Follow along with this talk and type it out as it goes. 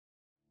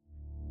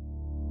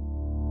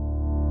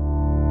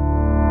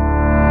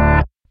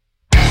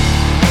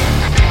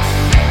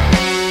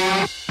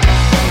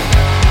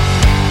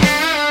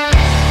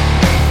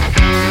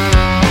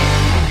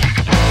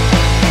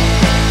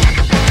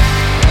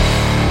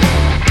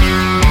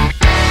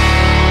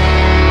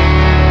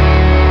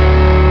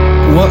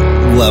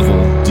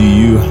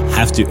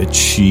have to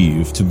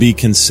achieve to be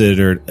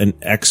considered an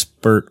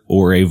expert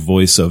or a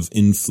voice of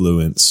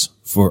influence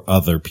for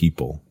other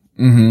people?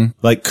 Mm-hmm.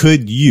 Like,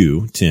 could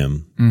you,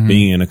 Tim,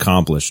 being an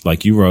accomplished,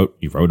 like you wrote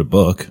a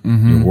book,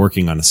 you're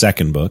working on a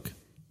second book,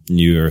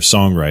 you're a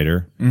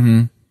songwriter.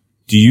 Mm-hmm.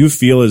 Do you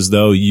feel as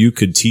though you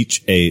could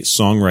teach a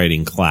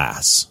songwriting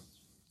class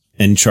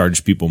and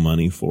charge people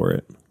money for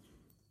it?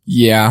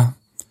 Yeah.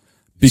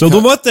 So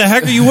then what the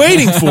heck are you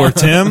waiting for,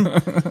 Tim?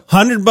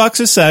 $100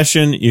 a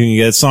session. You can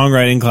get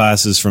songwriting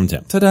classes from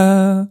Tim.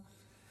 Ta-da.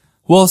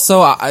 Well,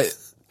 so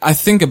I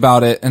think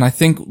about it, and I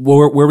think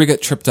where we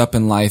get tripped up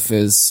in life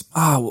is,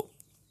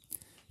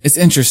 it's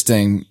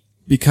interesting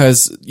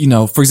because, you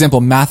know, for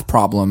example, math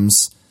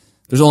problems,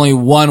 there's only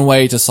one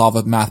way to solve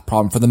a math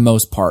problem for the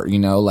most part, you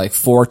know, like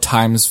 4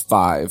 times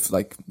 5.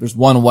 Like, there's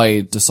one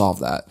way to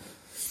solve that.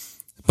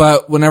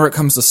 But whenever it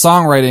comes to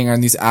songwriting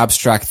and these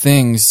abstract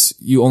things,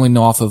 you only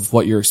know off of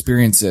what your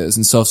experience is.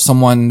 And so if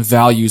someone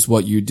values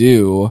what you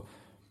do,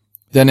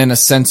 then in a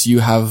sense you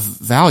have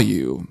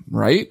value,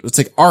 right? It's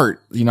like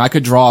art. You know, I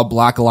could draw a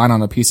black line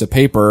on a piece of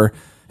paper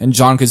and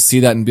John could see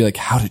that and be like,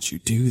 how did you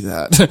do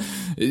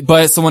that?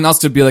 But someone else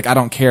could be like, I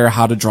don't care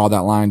how to draw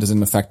that line.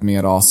 Doesn't affect me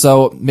at all.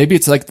 So maybe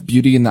it's like the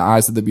beauty in the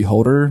eyes of the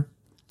beholder.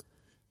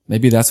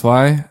 Maybe that's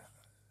why.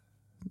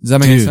 Does that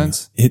make any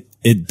sense?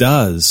 It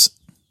does.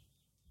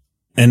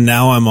 And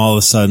now I'm all of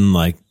a sudden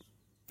like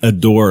a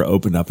door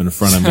opened up in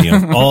front of me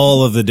of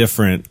all of the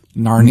different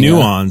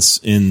nuance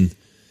in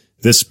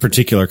this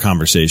particular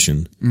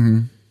conversation.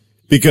 Mm-hmm.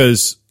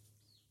 Because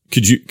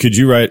could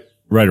you write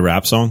a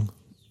rap song?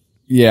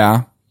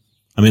 Yeah.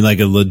 I mean, like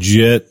a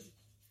legit,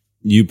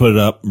 you put it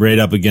up right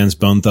up against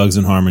Bone Thugs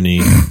and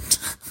Harmony,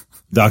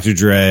 Dr.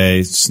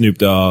 Dre, Snoop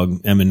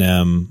Dogg,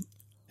 Eminem,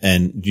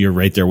 and you're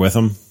right there with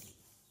them.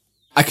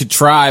 I could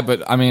try,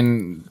 but I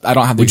mean, I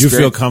don't have the Would you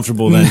feel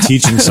comfortable then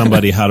teaching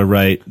somebody how to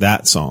write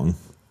that song?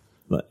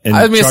 And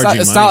I mean,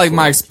 it's not like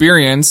my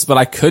experience, but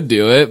I could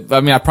do it.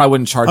 I mean, I probably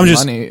wouldn't charge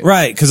money.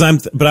 Right. Cause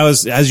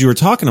as you were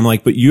talking, I'm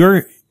like, but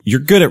you're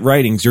good at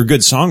writing. You're a good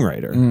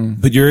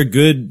songwriter, but you're a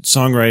good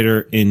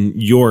songwriter in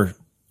your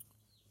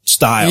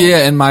style.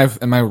 Yeah. In my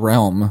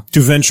realm.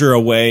 To venture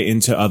away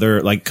into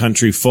other like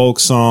country folk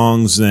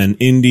songs and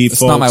indie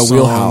folk not my songs.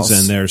 wheelhouse.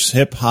 And there's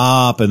hip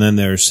hop and then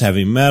there's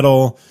heavy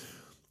metal.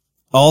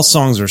 All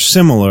songs are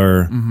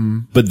similar,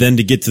 but then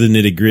to get to the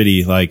nitty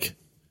gritty, like,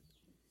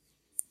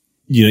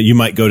 you know, you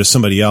might go to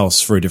somebody else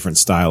for a different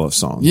style of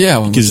song.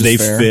 Yeah. Because they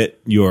fit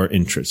your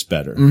interests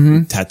better.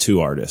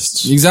 Tattoo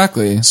artists.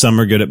 Exactly. Some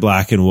are good at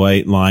black and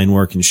white line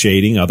work and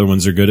shading. Other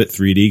ones are good at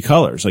 3D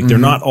colors. Like they're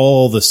not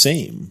all the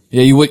same.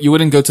 Yeah. You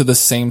wouldn't go to the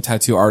same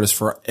tattoo artist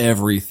for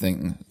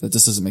everything. That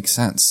just doesn't make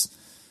sense.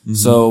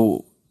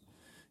 So,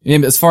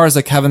 as far as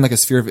like having like a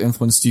sphere of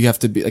influence, do you have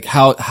to be like,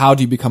 how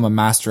do you become a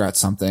master at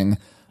something?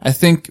 I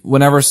think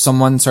whenever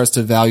someone starts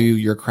to value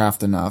your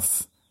craft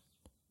enough,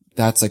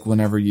 that's like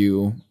whenever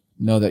you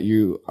know that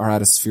you are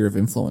at a sphere of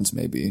influence,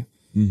 maybe.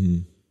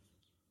 Maybe.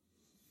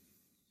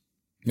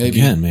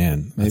 Again,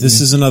 man, this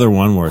is another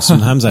one where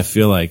sometimes I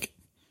feel like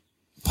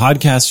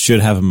podcasts should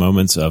have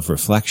moments of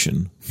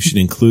reflection. We should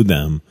include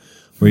them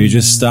where you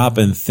just stop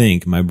and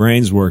think. My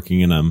brain's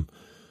working and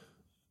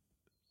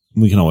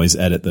we can always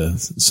edit the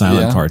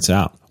silent parts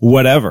out.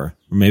 Whatever.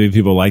 Maybe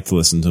people like to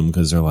listen to them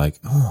because they're like,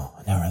 oh,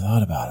 I never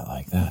thought about it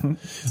like that.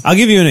 I'll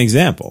give you an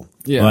example.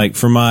 Yeah. Like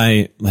for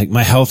my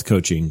health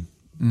coaching,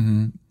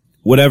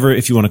 whatever,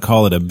 if you want to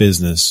call it a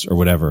business or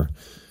whatever.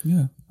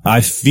 Yeah.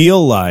 I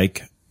feel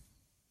like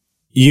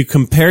you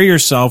compare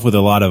yourself with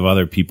a lot of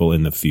other people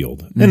in the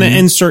field and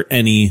insert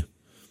anything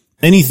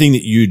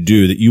that you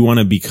do that you want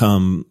to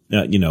become,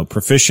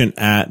 proficient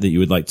at, that you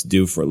would like to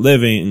do for a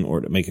living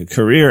or to make a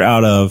career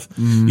out of.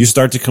 You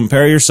start to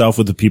compare yourself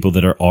with the people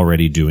that are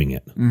already doing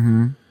it.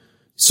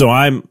 So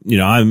I'm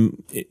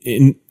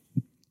in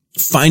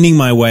finding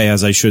my way,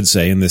 as I should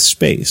say, in this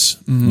space.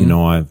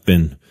 I've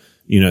been,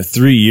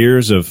 3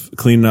 years of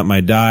cleaning up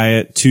my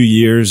diet, 2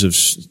 years of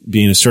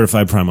being a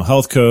certified primal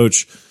health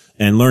coach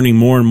and learning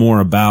more and more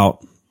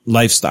about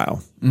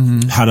lifestyle,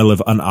 how to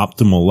live an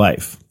optimal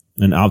life.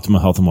 An optimal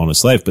health and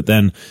wellness life. But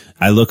then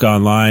I look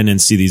online and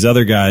see these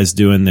other guys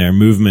doing their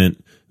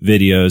movement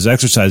videos,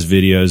 exercise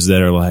videos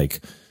that are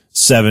like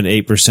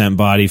 7-8%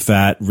 body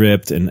fat,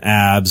 ripped and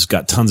abs,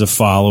 got tons of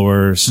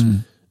followers.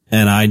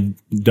 And I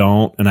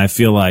don't. And I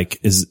feel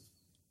like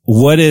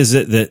what does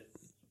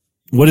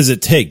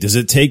it take?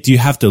 Do you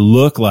have to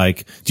look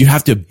like, do you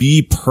have to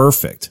be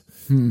perfect?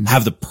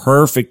 Have the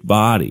perfect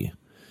body?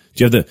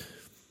 Do you have and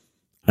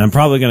I'm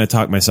probably going to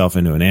talk myself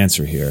into an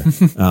answer here.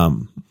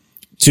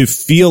 To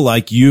feel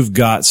like you've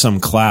got some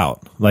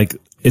clout. Like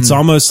it's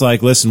almost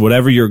like, listen,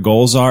 whatever your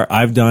goals are,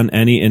 I've done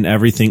any and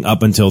everything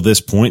up until this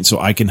point, so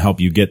I can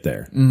help you get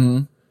there.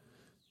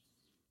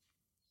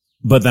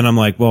 But then I'm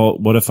like, well,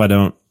 what if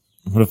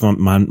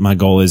my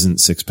goal isn't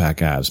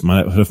 6-pack abs?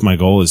 What if my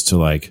goal is to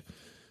like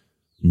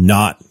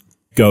not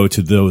go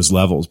to those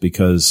levels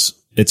because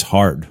it's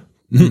hard.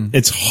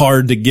 It's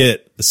hard to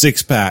get a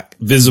 6-pack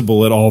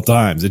visible at all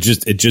times. It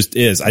just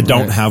is. I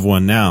don't have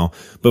one now,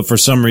 but for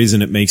some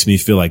reason it makes me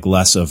feel like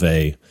less of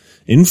a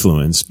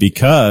influence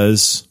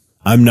because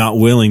I'm not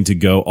willing to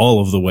go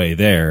all of the way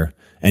there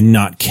and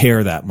not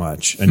care that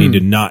much. I need to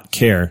not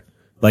care.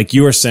 Like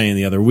you were saying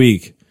the other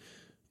week,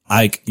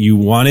 like you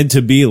wanted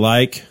to be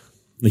like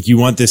you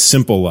want this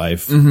simple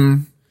life.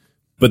 Mm-hmm.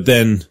 But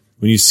then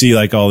when you see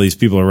like all these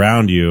people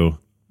around you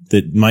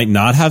that might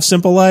not have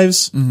simple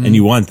lives and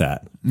you want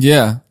that.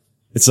 Yeah.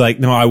 It's like,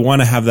 no, I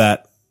want to have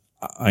that.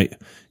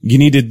 You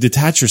need to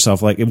detach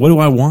yourself. Like, what do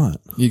I want?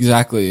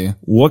 Exactly.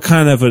 What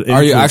kind of an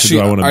influencer do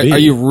I want to be? Are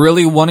you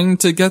really wanting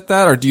to get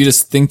that, or do you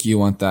just think you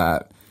want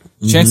that?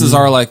 Chances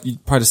are, like, you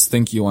probably just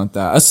think you want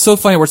that. It's so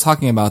funny we're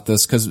talking about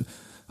this because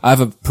I have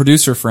a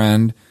producer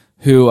friend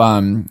who,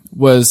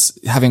 was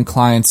having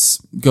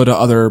clients go to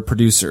other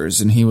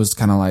producers, and he was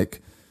kind of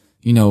like,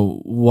 you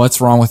know,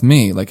 what's wrong with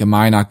me? Like, am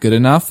I not good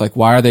enough? Like,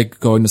 why are they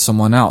going to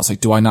someone else?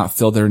 Like, do I not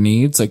fill their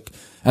needs? Like,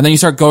 and then you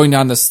start going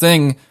down this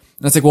thing.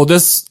 And it's like, well,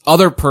 this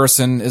other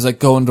person is like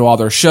going to all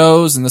their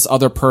shows, and this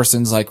other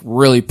person's like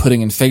really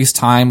putting in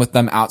FaceTime with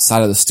them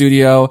outside of the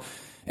studio.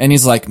 And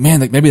he's like, man,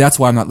 like maybe that's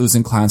why I'm not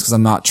losing clients, because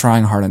I'm not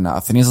trying hard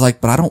enough. And he's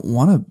like, but I don't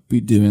want to be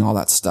doing all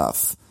that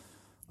stuff.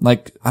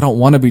 Like, I don't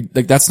want to be,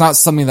 like, that's not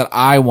something that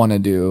I want to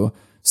do.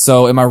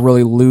 So am I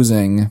really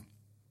losing?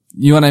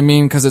 You know what I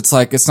mean? Because it's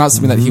like, it's not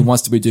something that he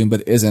wants to be doing,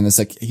 but isn't. It's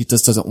like, he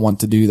just doesn't want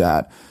to do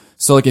that.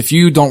 So like, if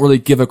you don't really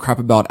give a crap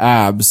about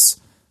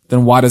abs,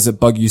 then why does it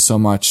bug you so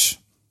much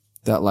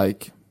that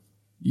like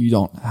you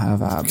don't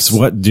have abs? 'Cause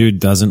what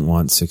dude doesn't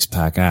want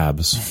 6-pack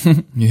abs?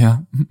 Yeah.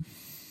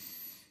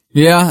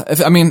 Yeah.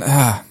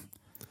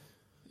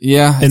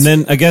 Yeah. And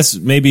then I guess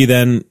maybe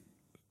then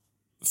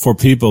for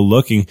people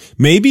looking,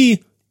 maybe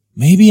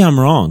I'm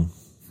wrong.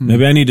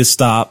 Maybe I need to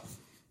stop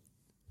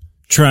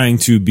trying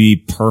to be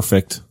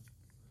perfect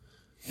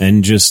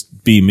and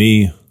just be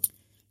me.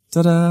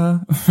 Ta-da.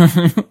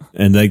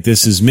 And like,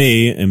 this is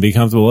me, and be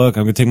comfortable. Look,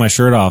 I'm going to take my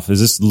shirt off. Does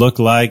this look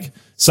like,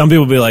 some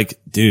people be like,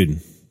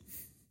 dude,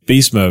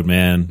 beast mode,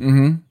 man.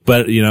 Mm-hmm.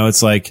 But you know,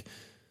 it's like,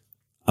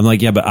 I'm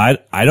like, yeah, but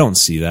I don't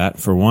see that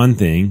for one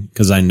thing.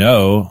 'Cause I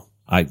know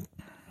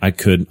I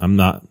could, I'm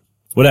not,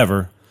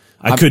 whatever.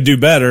 I could do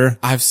better.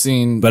 I've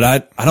seen, but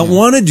I don't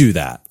want to do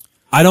that.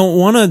 I don't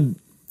want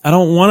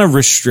to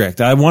restrict.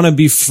 I want to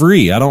be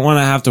free. I don't want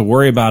to have to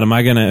worry about,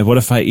 what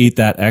if I eat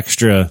that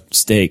extra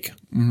steak?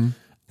 Mm-hmm.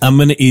 I'm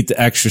going to eat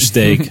the extra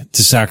steak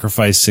to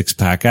sacrifice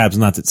 6-pack abs.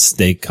 Not that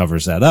steak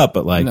covers that up,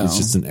 but like, it's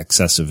just an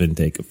excessive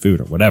intake of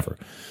food or whatever.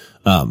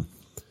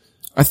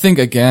 I think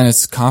again,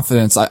 it's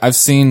confidence. I've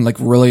seen like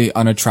really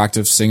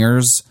unattractive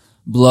singers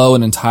blow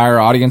an entire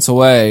audience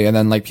away, and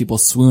then like people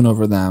swoon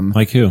over them.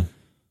 Like who?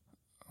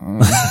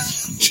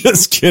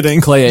 Just kidding.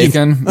 Clay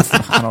Aiken.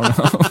 I don't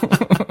know.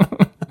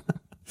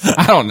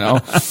 I don't know.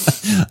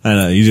 I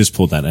know. You just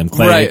pulled that in.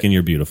 Clay Aiken,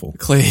 you're beautiful.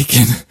 Clay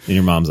Aiken. In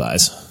your mom's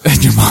eyes.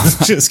 In your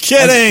mom's eyes. Just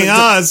kidding.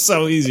 It's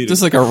so easy.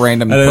 Just like a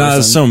random person.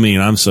 That's so mean.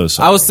 I'm so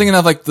sorry. I was thinking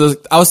of like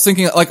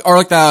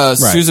that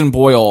Susan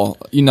Boyle,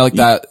 you know, like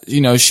that,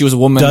 you know, she was a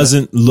woman.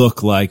 Doesn't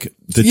look like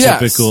the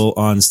typical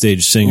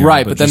onstage singer.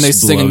 Right. But then they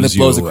sing and it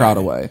blows the crowd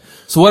away.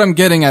 So what I'm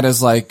getting at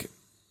is like,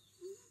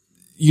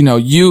 you know,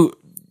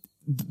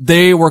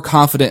 they were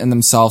confident in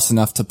themselves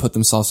enough to put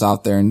themselves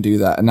out there and do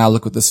that. And now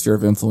look what the sphere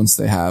of influence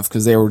they have,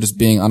 because they were just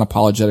being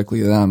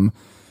unapologetically them.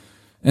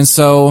 And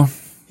so,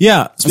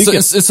 yeah.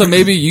 So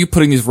maybe you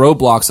putting these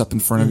roadblocks up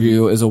in front of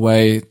you is a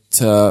way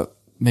to,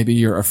 maybe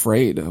you're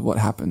afraid of what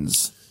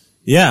happens.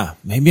 Yeah.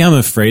 Maybe I'm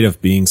afraid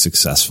of being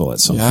successful at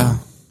something. Yeah.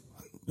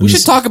 We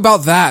should talk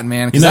about that,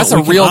 man, because that's a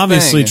real thing. We can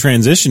obviously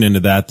transition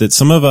into that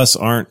some of us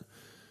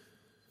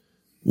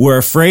we're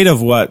afraid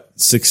of what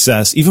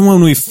success, even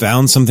when we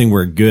found something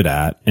we're good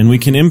at and we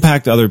can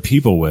impact other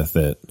people with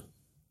it,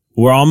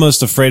 we're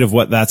almost afraid of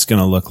what that's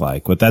going to look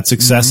like, what that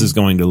success is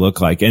going to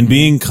look like, and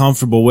being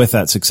comfortable with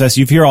that success.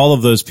 You hear all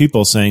of those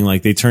people saying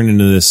like they turn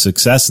into this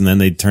success and then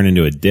they turn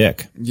into a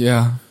dick.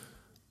 Yeah.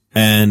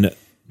 And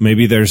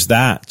maybe there's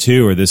that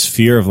too, or this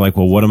fear of like,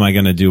 well, what am I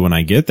going to do when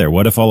I get there?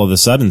 What if all of a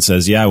sudden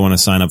says, yeah, I want to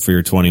sign up for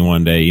your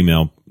 21-day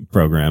email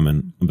program,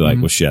 and I'll be like,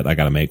 well, shit, I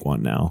got to make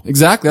one now.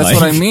 Exactly. That's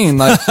what I mean.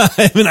 Like,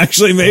 I haven't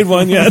actually made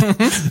one yet,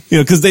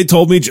 cause they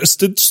told me just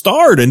to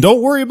start and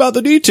don't worry about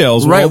the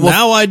details. Right. Well,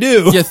 now I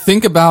do. Yeah.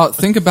 Think about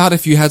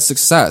if you had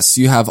success.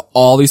 You have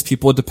all these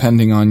people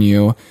depending on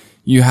you.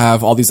 You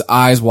have all these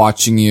eyes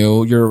watching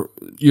you.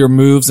 Your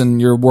moves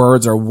and your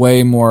words are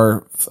way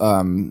more,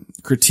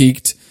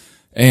 critiqued.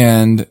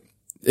 And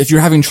if you're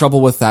having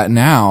trouble with that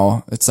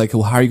now, it's like,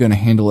 well, how are you going to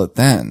handle it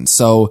then?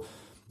 So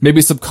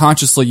maybe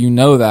subconsciously you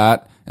know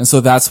that. And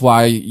so that's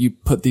why you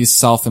put these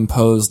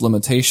self-imposed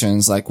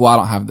limitations like, well, I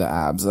don't have the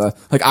abs.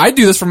 Like I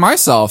do this for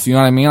myself. You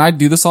know what I mean? I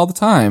do this all the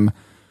time.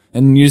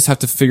 And you just have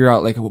to figure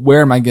out like,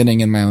 where am I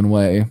getting in my own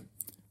way?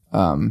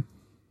 And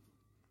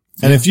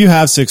if you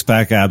have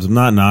 6-pack abs, I'm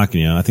not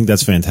knocking you. I think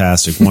that's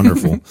fantastic.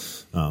 Wonderful.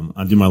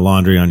 I'll do my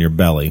laundry on your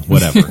belly,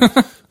 whatever.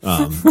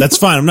 That's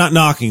fine. I'm not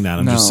knocking that.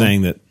 I'm just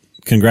saying that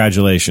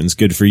congratulations.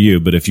 Good for you.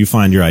 But if you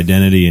find your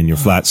identity in your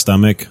flat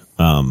stomach,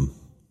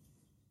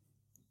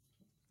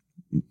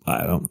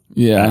 I don't.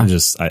 Yeah.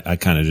 I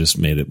kind of just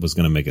was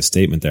going to make a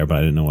statement there, but I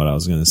didn't know what I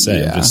was going to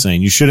say. Yeah. I'm just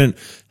saying you shouldn't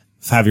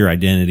have your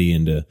identity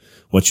into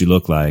what you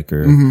look like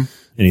or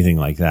anything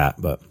like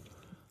that. But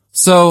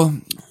so,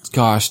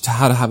 gosh,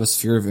 how to have a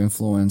sphere of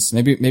influence.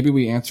 Maybe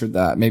we answered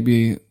that.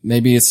 Maybe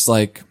it's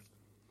like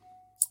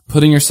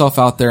putting yourself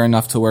out there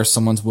enough to where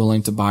someone's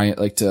willing to buy it,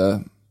 like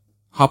to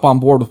hop on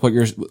board with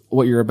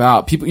what you're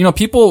about.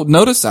 People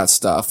notice that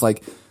stuff.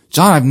 Like,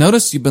 John, I've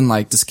noticed you've been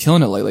like just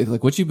killing it lately.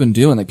 Like what you've been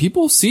doing. Like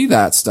people see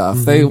that stuff.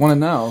 They want to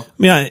know. I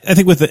mean, I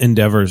think with the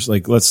endeavors,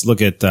 like let's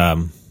look at,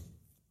 did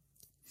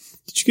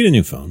you get a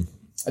new phone?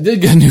 I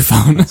did get a new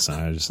phone.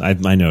 Sorry,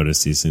 I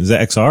noticed these things. Is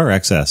it XR or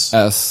XS?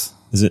 S.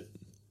 Is it?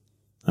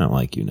 I don't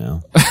like you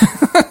now.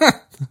 I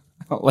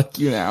don't like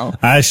you now.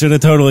 I should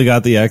have totally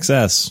got the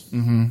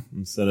XS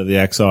instead of the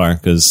XR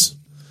because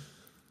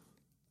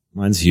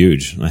mine's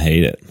huge. I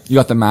hate it. You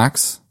got the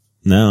Max?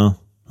 No,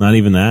 not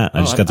even that.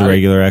 I just got the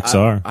regular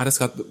XR. I just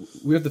got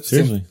we have the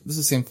Seriously. same, this is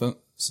the same phone.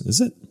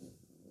 Is it?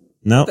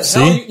 No, The see?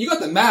 hell? You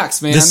got the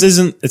Max, man.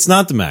 It's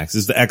not the Max.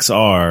 It's the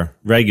XR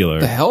regular.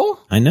 The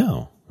hell? I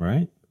know,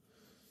 right?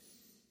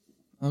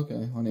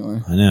 Okay,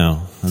 anyway. I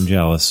know. I'm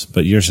jealous,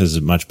 but yours has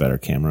a much better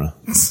camera.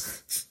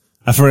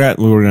 I forgot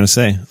what we were going to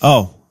say.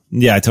 Oh,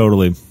 yeah, I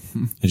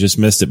just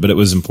missed it, but it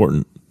was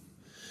important.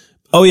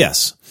 Oh,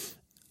 yes.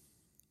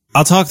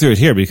 I'll talk through it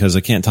here because I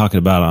can't talk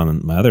about it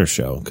on my other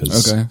show.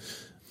 Okay.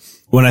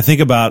 When I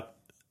think about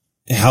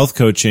health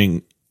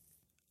coaching,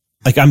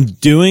 like I'm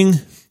doing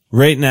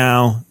right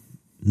now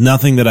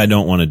nothing that I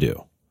don't want to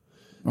do.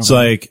 Okay. So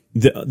like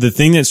the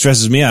thing that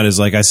stresses me out is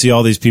like I see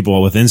all these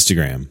people with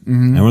Instagram.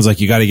 Everyone's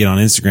like, you got to get on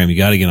Instagram. You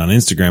got to get on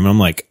Instagram. And I'm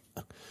like,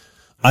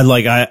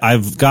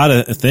 I've got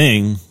a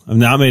thing. I've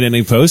not made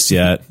any posts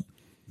yet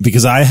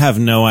because I have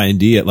no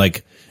idea.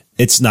 Like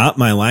it's not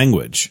my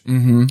language.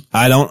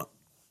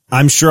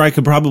 I'm sure I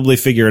could probably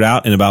figure it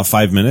out in about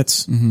 5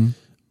 minutes,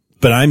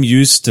 but I'm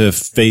used to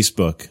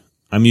Facebook.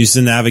 I'm used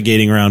to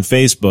navigating around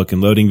Facebook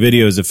and loading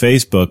videos of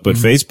Facebook, but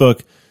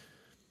Facebook,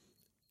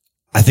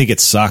 I think it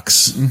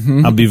sucks.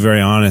 I'll be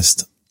very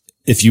honest.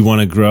 If you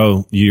want to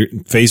grow,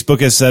 Facebook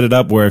has set it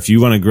up where if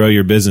you want to grow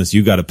your business,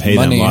 you got to pay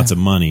them lots of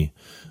money.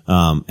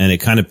 And it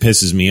kind of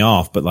pisses me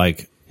off, but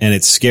like, and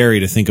it's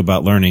scary to think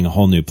about learning a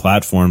whole new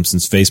platform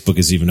since Facebook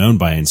is even owned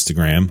by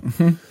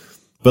Instagram.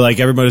 But like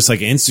everybody's like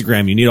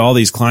Instagram, you need all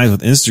these clients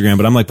with Instagram,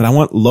 but I'm like, but I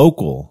want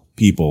local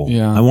people.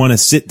 Yeah. I want to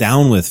sit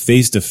down with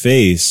face to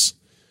face.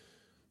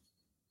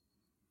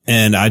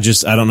 And I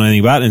don't know anything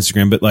about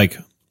Instagram, but like,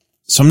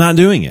 so I'm not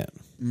doing it.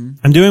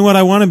 I'm doing what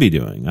I want to be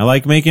doing. I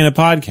like making a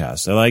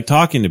podcast. I like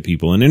talking to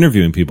people and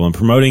interviewing people and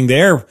promoting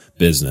their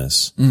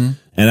business. And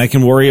I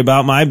can worry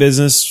about my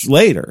business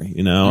later,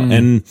 you know,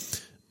 and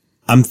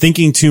I'm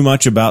thinking too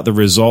much about the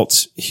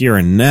results here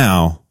and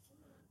now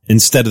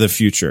instead of the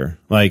future.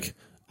 Like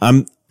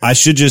I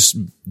should just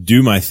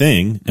do my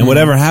thing and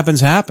whatever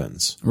happens,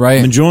 happens. Right.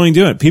 I'm enjoying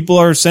doing it. People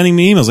are sending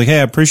me emails like, hey,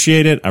 I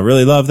appreciate it. I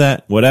really love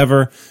that.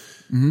 Whatever.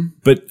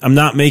 But I'm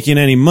not making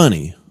any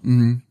money.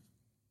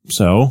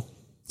 So.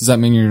 Does that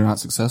mean you're not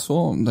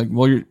successful? Like,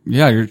 well,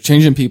 you're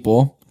changing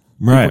people.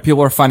 Right.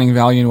 People are finding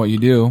value in what you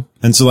do.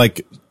 And so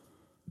like,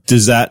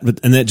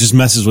 and it just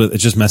messes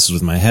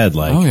with my head.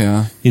 Like, oh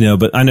yeah. You know,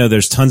 but I know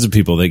there's tons of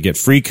people that get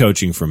free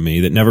coaching from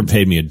me that never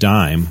paid me a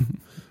dime.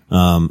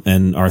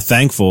 And are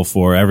thankful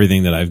for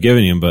everything that I've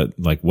given you, but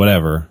like,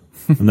 whatever.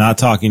 I'm not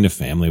talking to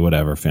family,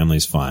 whatever.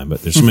 Family's fine,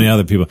 but there's so many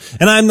other people.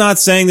 And I'm not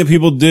saying that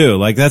people do.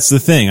 Like, that's the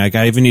thing. Like,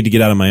 I even need to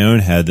get out of my own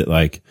head that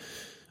like,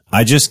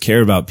 I just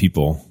care about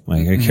people.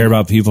 Like, I care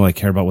about people. I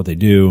care about what they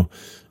do.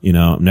 You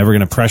know, I'm never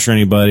going to pressure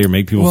anybody or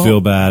make people feel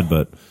bad,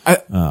 but.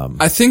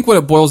 I think what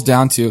it boils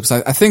down to, because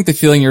I think the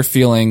feeling you're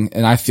feeling,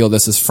 and I feel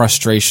this, is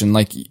frustration.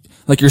 Like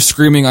you're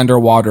screaming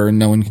underwater and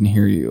no one can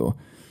hear you.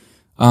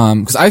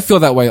 Cause I feel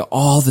that way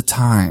all the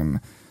time.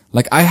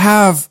 Like I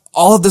have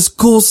all of this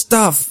cool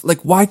stuff. Like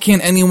why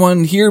can't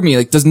anyone hear me?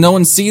 Like does no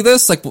one see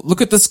this? Like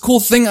look at this cool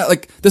thing.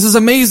 Like this is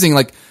amazing.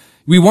 Like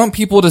we want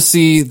people to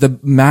see the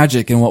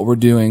magic in what we're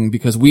doing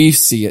because we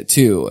see it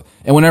too.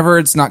 And whenever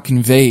it's not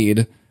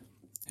conveyed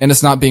and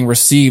it's not being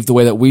received the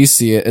way that we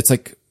see it, it's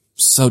like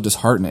so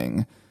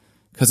disheartening.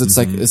 Cause it's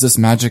like, is this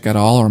magic at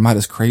all or am I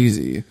just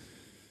crazy?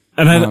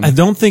 And I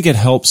don't think it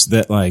helps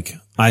that like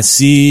I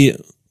see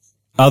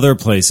other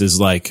places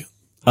like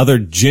other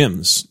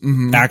gyms,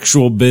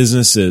 actual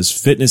businesses,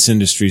 fitness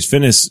industries,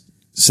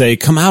 say,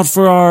 come out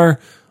for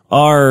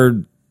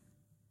our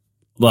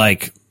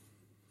like,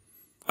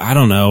 I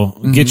don't know,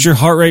 get your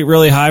heart rate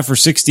really high for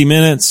 60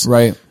 minutes.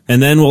 Right.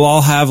 And then we'll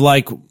all have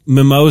like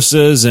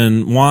mimosas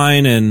and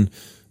wine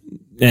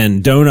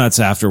and donuts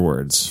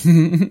afterwards.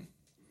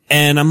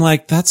 And I'm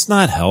like, that's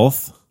not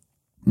health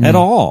at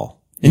all.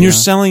 And you're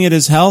selling it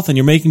as health and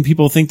you're making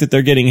people think that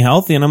they're getting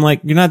healthy. And I'm like,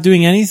 you're not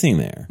doing anything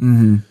there.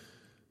 And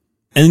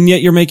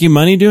yet you're making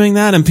money doing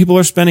that and people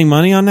are spending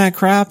money on that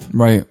crap.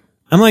 Right.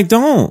 I'm like,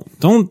 don't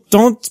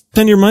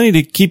spend your money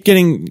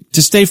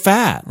to stay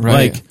fat.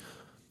 Right. Like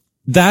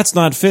that's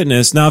not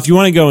fitness. Now, if you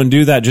want to go and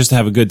do that just to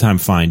have a good time,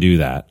 fine, do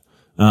that.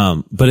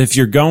 But if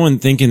you're going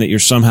thinking that you're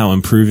somehow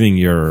improving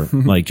your,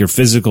 like your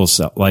physical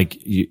self, like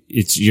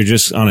you're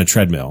just on a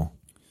treadmill,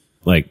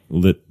 like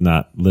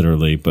not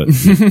literally, but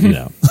you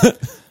know.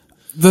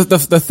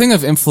 The thing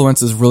of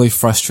influence is really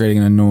frustrating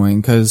and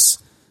annoying because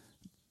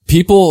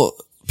people,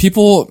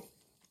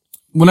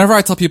 whenever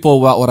I tell people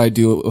about what I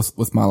do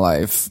with my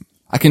life,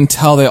 I can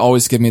tell they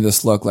always give me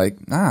this look like,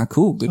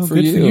 cool, good for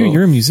you.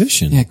 You're a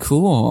musician. Yeah,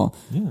 cool.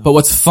 Yeah. But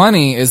what's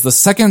funny is the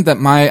second that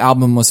my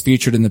album was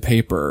featured in the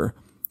paper,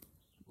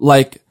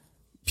 like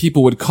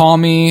people would call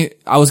me.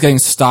 I was getting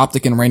stopped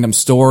like in random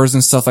stores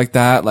and stuff like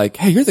that. Like,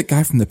 hey, you're the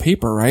guy from the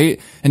paper,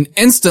 right? And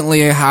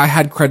instantly I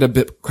had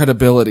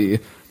credibility.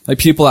 Like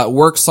people at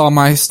work saw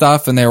my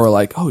stuff and they were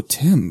like, oh,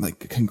 Tim,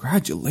 like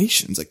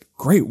congratulations, like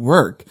great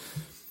work.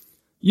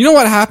 You know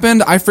what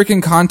happened? I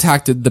freaking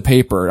contacted the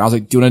paper. I was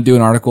like, do you want to do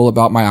an article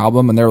about my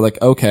album? And they were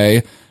like,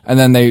 okay. And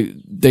then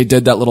they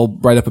did that little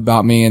write up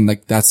about me and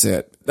like, that's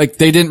it. Like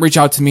they didn't reach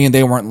out to me and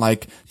they weren't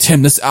like,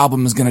 Tim, this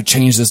album is going to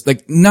change this.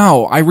 Like,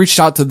 no, I reached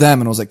out to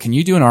them and was like, can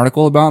you do an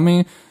article about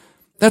me?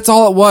 That's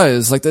all it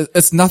was. Like,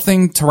 it's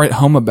nothing to write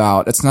home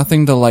about. It's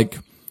nothing to like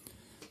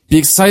be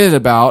excited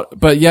about,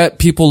 but yet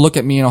people look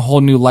at me in a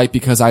whole new light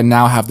because I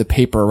now have the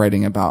paper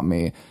writing about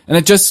me. And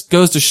it just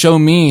goes to show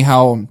me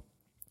how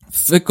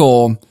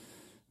fickle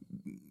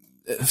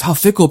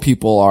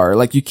people are.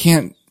 Like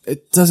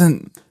there's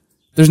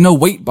no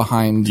weight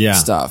behind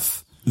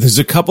stuff. There's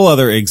a couple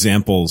other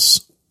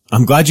examples.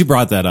 I'm glad you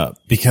brought that up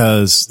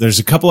because there's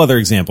a couple other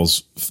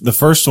examples. The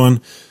first one,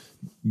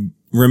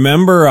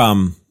 remember,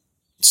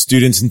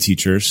 students and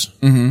teachers.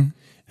 Mm-hmm.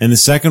 And the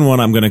second one,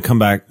 I'm going to come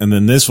back. And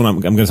then this one, I'm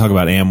going to talk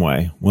about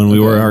Amway. When we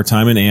were our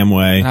time in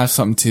Amway. I have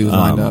something too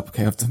lined up.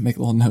 Okay. I have to make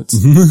little notes.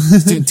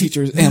 Student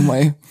teachers,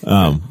 Amway.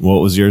 What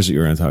was yours that you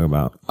were going to talk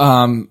about?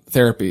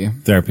 Therapy.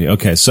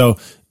 Okay. So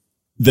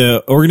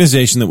the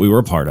organization that we were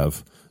a part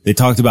of, they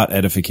talked about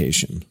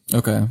edification.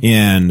 Okay.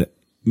 And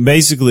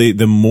basically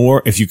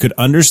if you could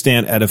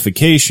understand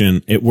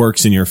edification, it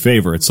works in your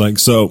favor. It's like,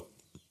 so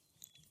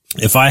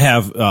if I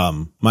have,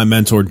 my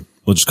mentor,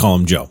 we'll just call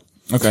him Joe.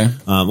 Okay.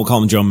 We'll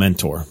call him Joe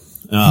Mentor.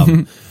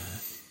 And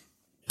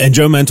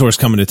Joe Mentor's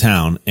coming to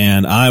town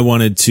and I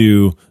wanted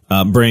to,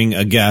 bring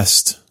a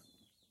guest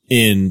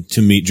in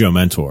to meet Joe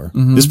Mentor.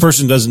 Mm-hmm. This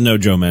person doesn't know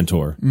Joe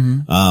Mentor.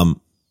 Mm-hmm.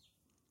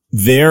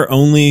 Their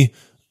only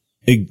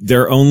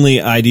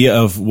idea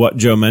of what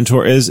Joe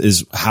Mentor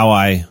is how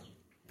I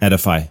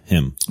edify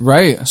him.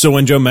 Right. So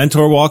when Joe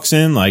Mentor walks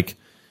in, like,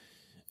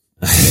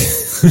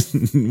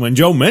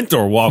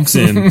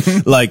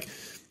 like,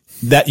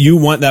 that you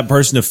want that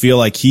person to feel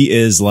like he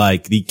is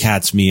like the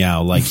cat's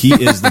meow, like he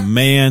is the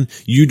man.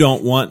 You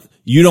don't want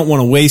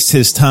to waste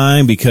his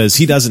time because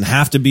he doesn't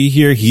have to be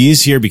here. He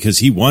is here because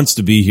he wants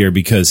to be here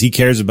because he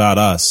cares about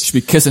us. You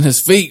should be kissing his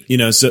feet. You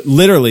know, so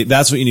literally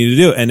that's what you need to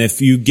do. And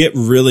if you get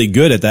really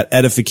good at that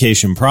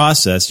edification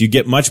process, you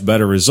get much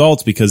better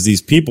results because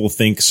these people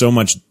think so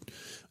much.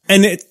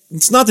 And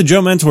it's not that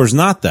Joe Mentor's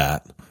not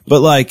that, but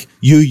like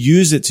you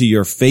use it to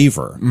your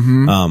favor.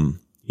 Mm-hmm.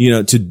 You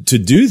know, to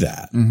do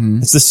that. Mm-hmm.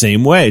 It's the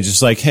same way.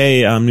 Just like,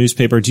 hey,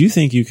 newspaper, do you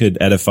think you could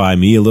edify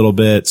me a little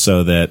bit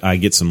so that I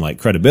get some like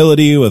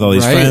credibility with all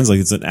these friends?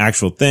 Like it's an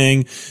actual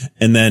thing.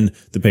 And then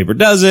the paper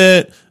does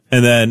it.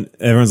 And then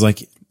everyone's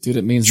like, dude,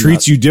 it means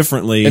treats you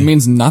differently. It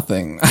means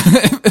nothing.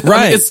 Right.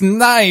 I mean, it's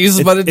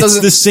nice, but it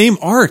doesn't. It's the same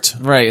art.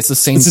 Right. It's the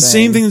same It's the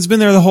same thing that's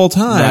been there the whole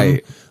time.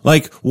 Right.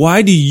 Like,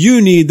 why do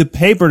you need the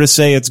paper to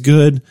say it's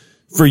good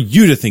for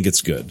you to think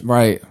it's good?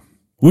 Right.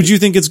 Would you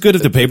think it's good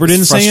if the paper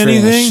didn't say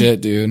anything?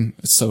 Shit, dude.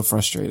 It's so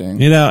frustrating.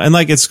 You know, and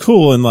like, it's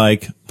cool and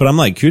like, but I'm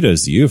like,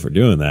 kudos to you for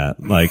doing that.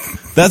 Like,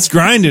 that's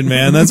grinding,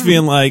 man. That's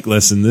being like,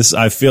 listen,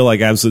 I feel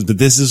like absolutely, but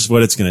this is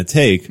what it's going to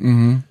take.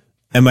 Mm-hmm.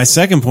 And my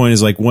second point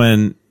is like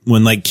when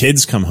like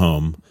kids come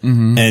home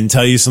and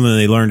tell you something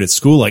they learned at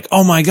school, like,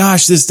 oh my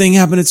gosh, this thing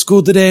happened at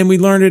school today and we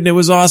learned it and it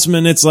was awesome.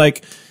 And it's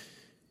like,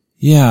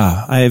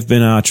 yeah, I have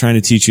been trying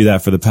to teach you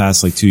that for the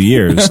past like 2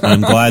 years.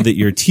 I'm glad that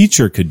your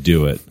teacher could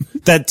do it.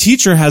 That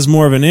teacher has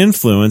more of an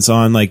influence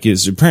on like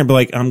his parent, but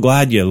like, I'm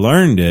glad you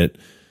learned it.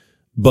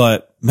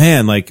 But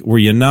man, like, were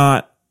you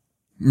not,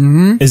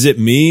 is it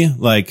me?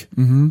 Like,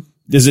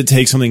 does it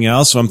take something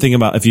else? So I'm thinking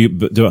about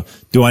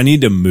do I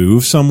need to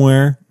move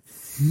somewhere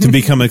to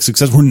become a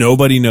success where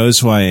nobody knows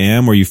who I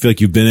am, where you feel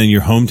like you've been in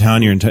your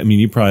hometown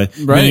you probably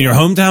been in your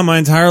hometown my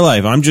entire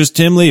life. I'm just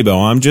Tim Lebo.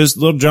 I'm just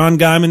little John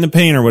Guyman the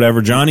painter,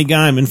 whatever, Johnny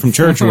Guyman from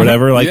church or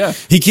whatever. Like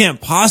he can't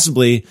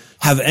possibly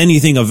have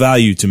anything of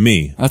value to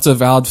me. That's a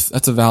valid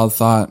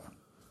thought.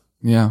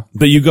 Yeah.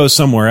 But you go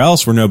somewhere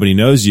else where nobody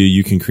knows you,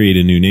 you can create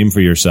a new name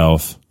for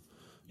yourself.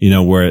 You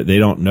know, where they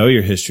don't know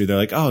your history. They're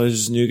like, oh, there's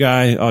this new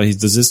guy. Oh, he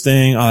does this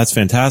thing. Oh, that's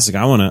fantastic.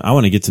 I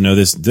want to get to know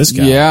this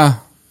guy. Yeah.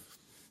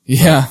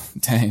 Yeah.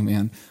 Dang,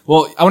 man.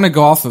 Well, I want to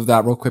go off of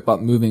that real quick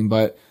about moving,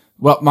 but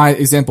what my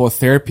example of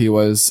therapy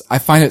was, I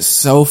find it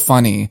so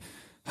funny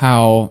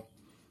how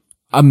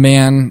a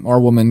man or a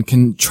woman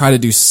can try to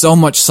do so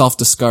much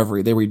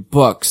self-discovery. They read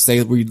books.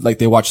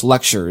 They watch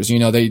lectures. You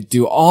know, they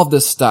do all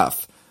this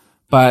stuff.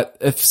 But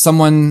if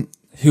someone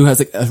who has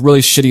like a really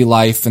shitty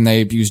life and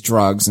they abuse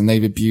drugs and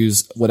they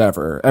abuse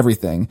whatever,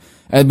 everything.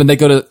 And when they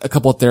go to a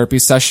couple of therapy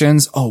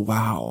sessions, oh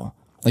wow.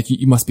 Like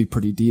you must be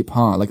pretty deep,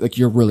 huh? Like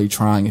you're really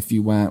trying if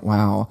you went,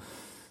 wow.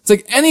 It's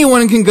like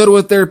anyone can go to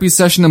a therapy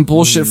session and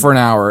bullshit for an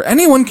hour.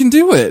 Anyone can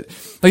do it.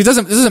 Like it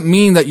doesn't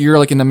mean that you're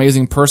like an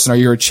amazing person or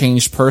you're a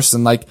changed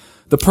person. Like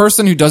the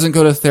person who doesn't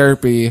go to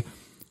therapy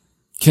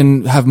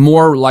can have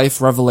more life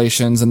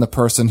revelations than the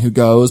person who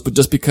goes, but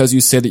just because you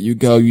say that you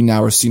go, you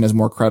now are seen as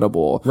more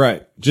credible.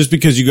 Right. Just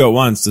because you go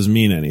once doesn't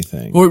mean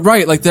anything. Well,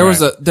 right. Like there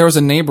was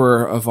a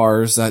neighbor of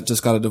ours that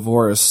just got a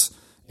divorce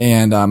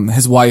and,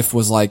 his wife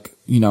was like,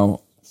 you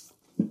know,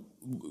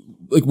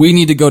 like we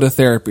need to go to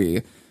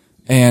therapy.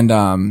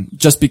 And,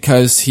 just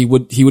because he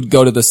would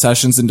go to the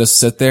sessions and just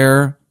sit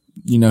there,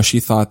 you know, she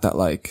thought that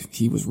like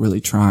he was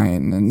really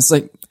trying. And it's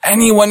like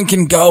anyone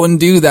can go and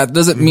do that.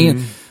 Doesn't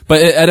mean,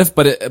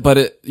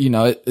 But you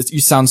know, you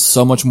sound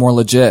so much more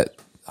legit.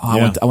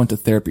 Oh, I went to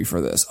therapy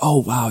for this.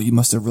 Oh, wow. You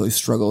must have really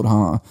struggled,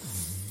 huh?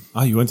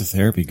 Oh, you went to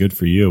therapy. Good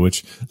for you.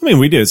 Which, I mean,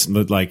 we did,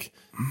 but like,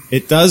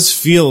 it does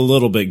feel a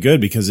little bit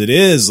good because it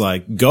is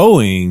like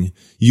going,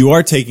 you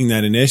are taking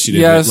that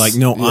initiative. Yes. Like,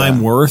 no,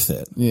 I'm worth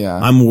it. Yeah.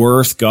 I'm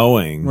worth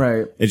going.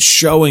 Right. It's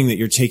showing that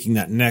you're taking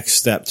that next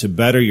step to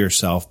better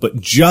yourself.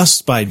 But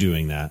just by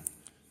doing that,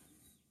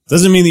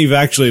 doesn't mean that you've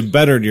actually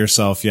bettered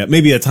yourself yet.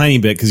 Maybe a tiny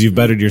bit because you've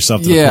bettered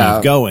yourself to the point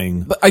of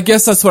going. But I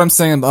guess that's what I'm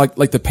saying about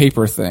like the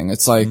paper thing.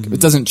 It's like,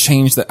 it doesn't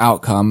change the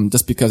outcome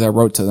just because I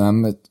wrote to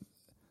them.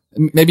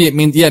 Maybe it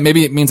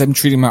means I'm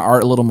treating my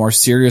art a little more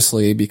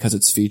seriously because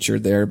it's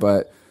featured there,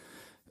 but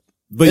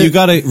you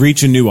gotta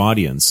reach a new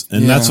audience.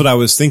 And that's what I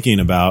was thinking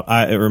about.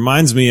 It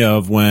reminds me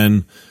of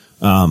when,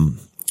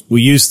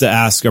 we used to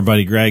ask our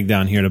buddy Greg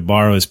down here to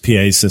borrow his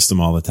PA system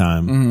all the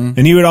time. Mm-hmm.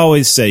 And he would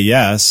always say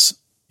yes.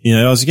 You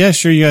know, I was like, yeah,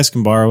 sure, you guys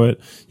can borrow it.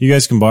 You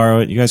guys can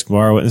borrow it. You guys can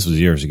borrow it. This was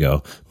years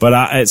ago. But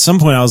at some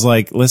point I was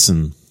like,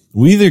 listen,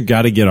 we either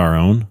got to get our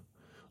own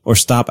or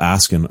stop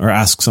asking or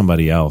ask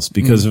somebody else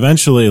because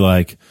eventually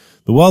like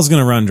the well's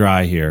going to run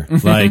dry here.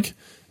 Like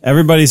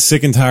everybody's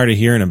sick and tired of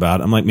hearing about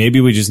it. I'm like,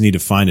 maybe we just need to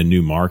find a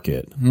new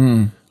market.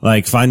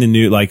 Like find a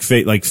new, like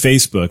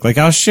Facebook. Like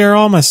I'll share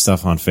all my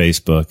stuff on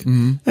Facebook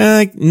and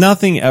like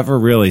nothing ever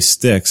really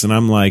sticks. And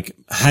I'm like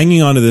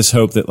hanging on to this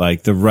hope that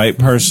like the right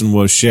person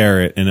will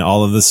share it and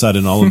all of a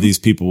sudden all of these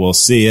people will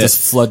see it.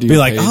 Just flood your Be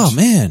like, page. oh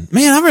man,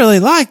 I really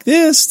like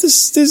this.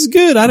 This is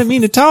good. I didn't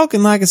mean to talk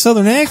in like a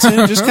Southern accent.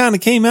 It just kind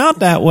of came out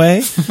that way.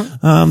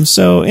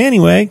 So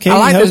anyway, Katie, I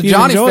like hope this you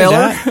Johnny enjoyed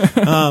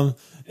fella. that.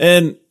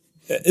 And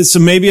so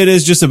maybe it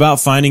is just about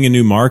finding a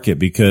new market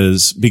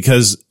because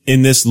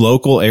in this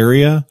local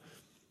area,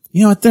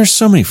 you know what? There's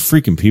so many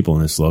freaking people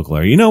in this local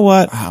area. You know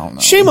what? I don't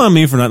know. Shame on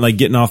me for not like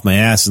getting off my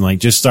ass and like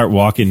just start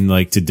walking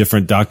like to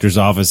different doctors'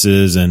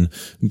 offices and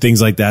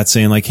things like that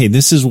saying like, hey,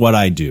 this is what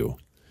I do.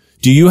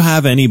 Do you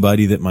have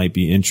anybody that might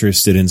be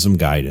interested in some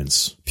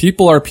guidance?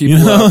 People are people.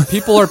 You know?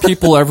 People are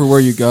people everywhere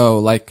you go.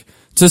 Like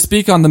to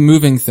speak on the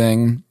moving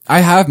thing, I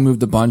have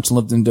moved a bunch and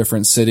lived in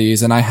different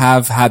cities and I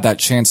have had that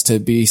chance to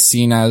be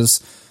seen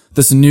as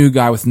this new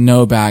guy with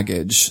no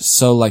baggage.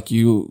 So like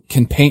you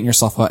can paint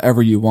yourself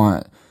however you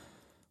want.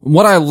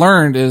 What I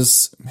learned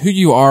is who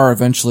you are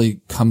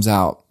eventually comes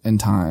out in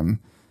time.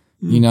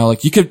 You know,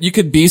 like you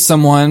could be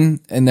someone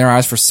in their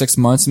eyes for 6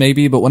 months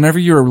maybe, but whenever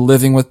you're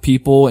living with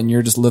people and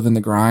you're just living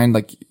the grind,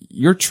 like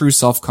your true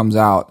self comes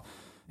out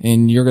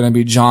and you're going to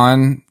be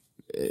John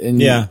in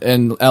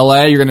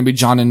LA, you're going to be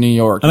John in New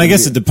York. And I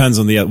guess it depends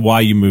on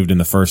why you moved in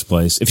the first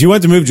place. If you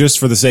went to move just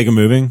for the sake of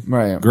moving,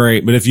 right,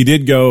 great. But if you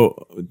did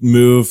go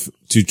move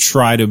to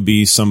try to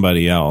be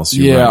somebody else,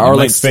 right. Or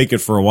like fake it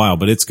for a while,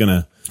 but it's going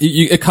to,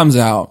 it comes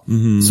out.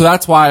 Mm-hmm. So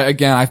that's why,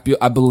 again,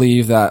 I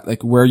believe that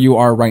like where you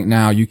are right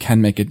now, you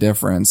can make a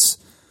difference.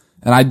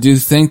 And I do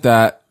think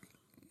that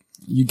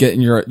you get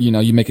in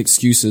you make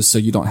excuses so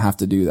you don't have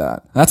to do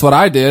that. That's what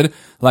I did.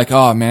 Like,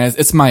 oh man,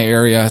 it's my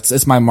area.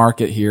 It's my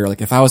market here. Like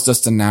if I was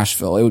just in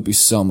Nashville, it would be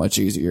so much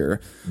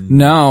easier. Mm-hmm.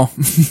 No.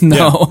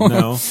 Yeah,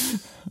 no.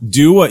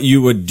 Do what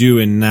you would do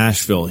in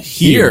Nashville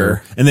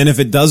here. And then if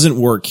it doesn't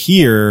work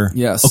here,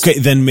 yes. Okay,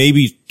 then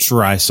maybe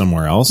try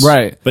somewhere else.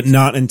 Right. But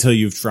not until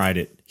you've tried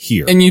it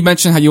here. And you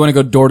mentioned how you want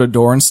to go door to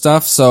door and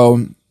stuff.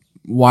 So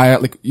why,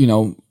 like,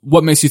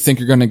 what makes you think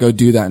you're going to go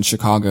do that in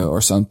Chicago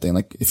or something?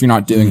 Like if you're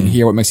not doing it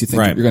here, what makes you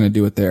think you're going to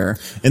do it there?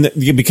 And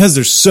because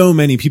there's so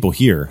many people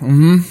here,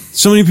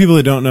 so many people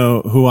that don't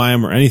know who I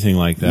am or anything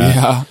like that.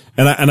 Yeah.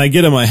 And I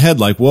get in my head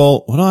like,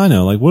 well, what do I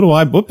know? Like,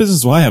 what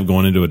business do I have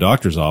going into a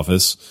doctor's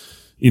office?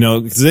 You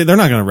know, cause they're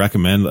not going to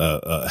recommend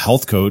a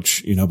health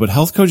coach, but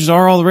health coaches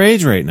are all the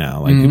rage right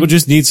now. Like people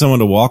just need someone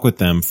to walk with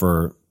them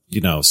for,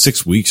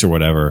 6 weeks or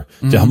whatever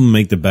to help them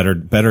make the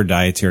better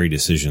dietary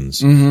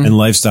decisions and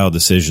lifestyle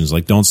decisions.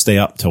 Like don't stay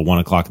up till 1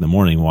 o'clock in the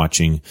morning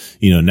watching,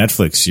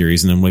 Netflix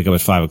series and then wake up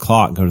at 5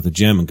 o'clock and go to the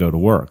gym and go to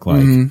work.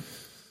 Like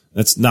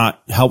that's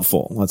not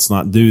helpful. Let's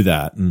not do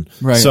that. And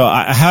so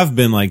I have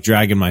been like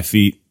dragging my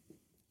feet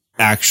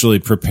actually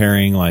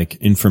preparing like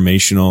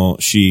informational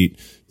sheet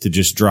to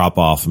just drop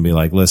off and be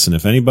like, listen,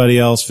 if anybody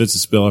else fits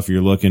this bill, if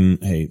you're looking,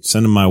 hey,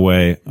 send them my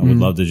way. I would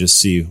love to just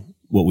see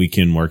what we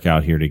can work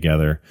out here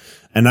together.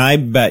 And I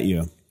bet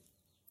you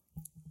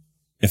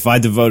if I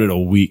devoted a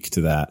week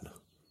to that,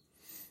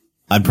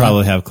 I'd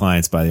probably have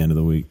clients by the end of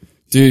the week.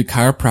 Dude,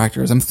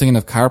 chiropractors. I'm thinking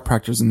of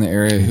chiropractors in the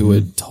area who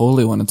would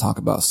totally want to talk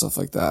about stuff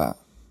like that.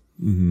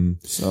 Mm-hmm.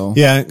 So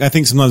yeah, I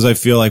think sometimes I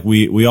feel like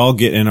we all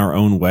get in our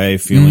own way,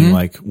 feeling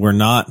like we're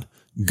not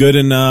good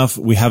enough.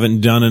 We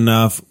haven't done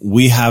enough.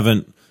 We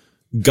haven't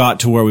got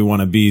to where we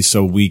want to be.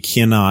 So we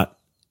cannot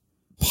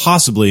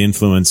possibly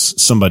influence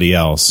somebody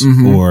else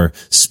or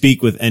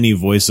speak with any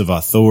voice of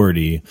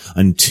authority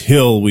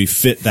until we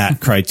fit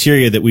that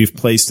criteria that we've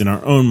placed in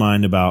our own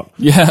mind about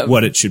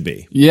what it should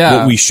be. Yeah.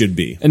 What we should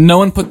be. And no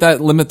one put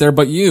that limit there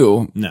but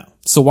you. No.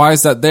 So why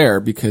is that there?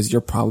 Because you're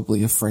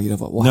probably afraid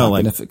of what will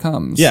happen if it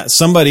comes. Yeah.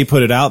 Somebody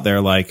put it out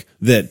there like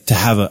that to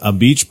have a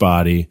beach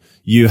body,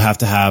 you have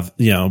to have,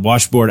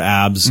 washboard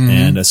abs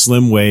and a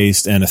slim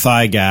waist and a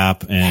thigh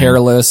gap and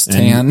hairless,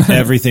 tan,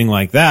 everything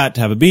like that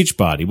to have a beach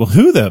body. Well,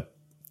 who the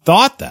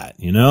thought that,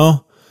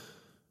 No,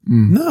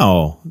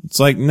 it's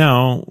like,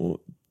 no,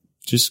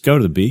 just go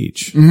to the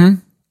beach,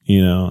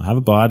 have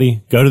a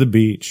body, go to the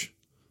beach.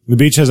 The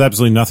beach has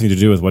absolutely nothing to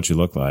do with what you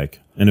look like.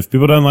 And if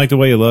people don't like the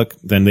way you look,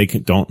 then they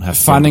don't have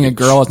to. Finding a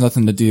girl has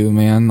nothing to do,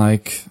 man.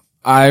 Like,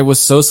 I was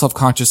so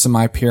self-conscious of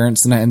my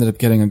appearance, and I ended up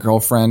getting a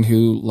girlfriend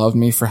who loved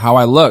me for how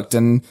I looked.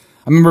 And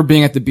I remember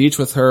being at the beach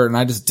with her, and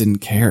I just didn't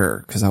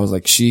care because I was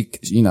like,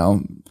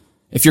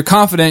 if you're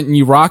confident and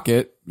you rock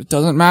it, it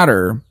doesn't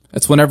matter.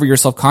 It's whenever you're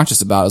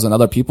self-conscious about it is when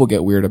other people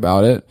get weird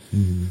about it.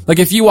 Like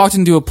if you walked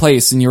into a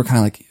place and you were kind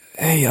of like,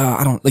 hey,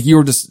 you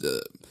were just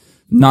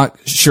not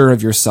sure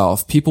of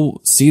yourself.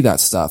 People see that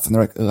stuff and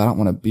they're like, I don't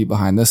want to be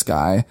behind this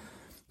guy.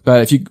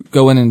 But if you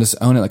go in and just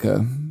own it like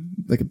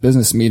a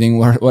business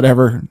meeting or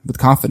whatever with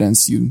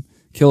confidence, you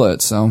kill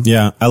it. So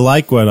yeah, I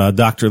like what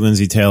Dr.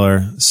 Lindsay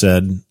Taylor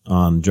said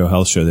on Joe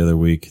Health Show the other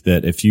week,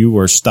 that if you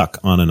were stuck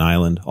on an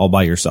island all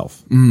by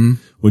yourself,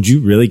 would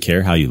you really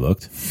care how you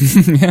looked?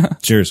 Yeah.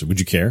 Seriously, would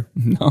you care?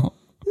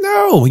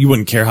 No, you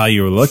wouldn't care how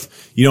you looked.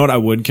 You know what I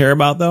would care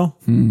about though?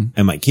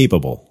 Am I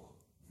capable?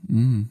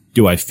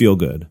 Do I feel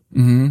good?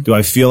 Do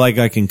I feel like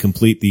I can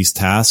complete these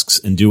tasks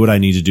and do what I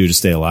need to do to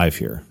stay alive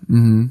here?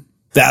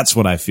 That's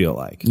what I feel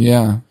like.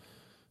 Yeah.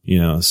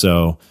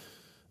 So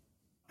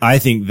I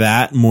think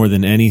that more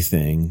than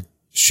anything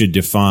should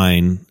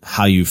define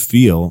how you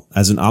feel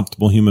as an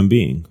optimal human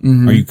being.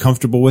 Are you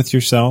comfortable with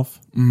yourself?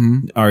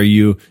 Are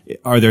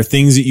there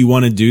things that you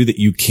want to do that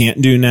you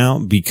can't do now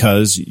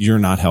because you're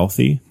not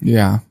healthy?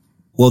 Yeah.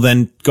 Well,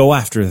 then go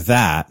after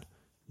that,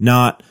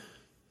 not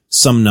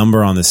some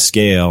number on the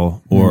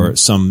scale or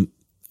some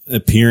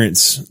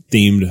appearance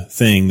themed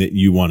thing that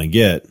you want to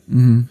get.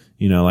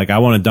 Like I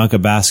want to dunk a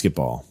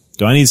basketball.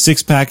 Do I need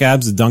 6-pack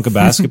abs to dunk a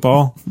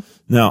basketball?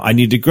 No, I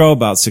need to grow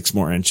about 6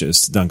 more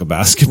inches to dunk a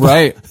basketball.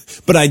 Right.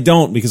 But I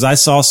don't, because I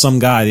saw some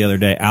guy the other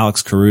day,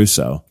 Alex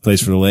Caruso,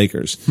 plays for the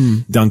Lakers,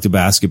 dunked a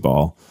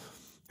basketball.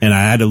 And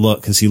I had to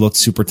look because he looked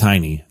super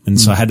tiny. And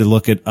so I had to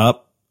look it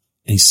up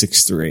and he's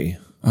 6'3".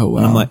 Oh, wow.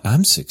 And I'm like,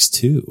 I'm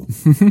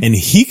 6'2", and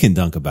he can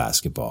dunk a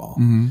basketball.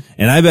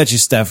 And I bet you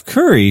Steph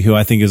Curry, who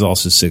I think is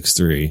also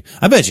 6'3",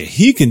 I bet you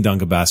he can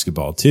dunk a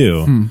basketball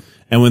too.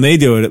 And when they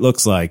do it, it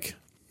looks like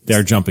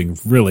they're jumping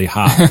really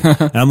high.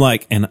 And I'm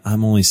like, and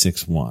I'm only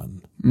 6'1".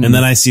 And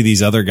then I see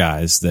these other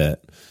guys that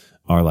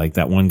are like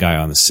that one guy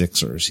on the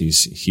Sixers.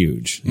 He's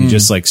huge. He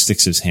just like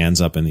sticks his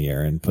hands up in the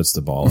air and puts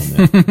the ball in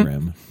the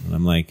rim. And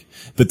I'm like,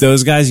 but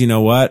those guys, you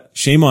know what?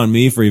 Shame on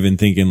me for even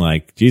thinking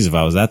like, geez, if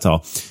I was that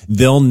tall,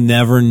 they'll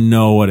never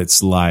know what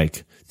it's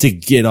like to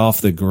get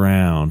off the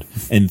ground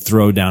and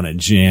throw down a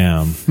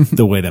jam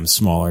the way them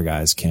smaller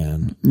guys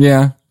can.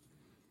 Yeah.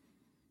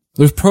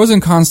 There's pros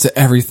and cons to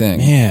everything.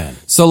 Man.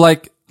 So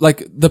like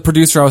the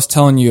producer I was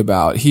telling you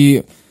about,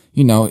 he's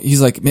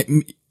like,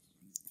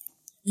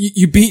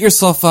 you beat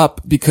yourself up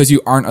because you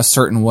aren't a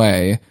certain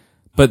way,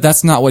 but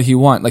that's not what he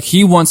wants. Like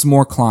he wants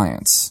more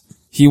clients.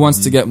 He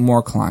wants to get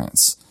more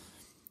clients.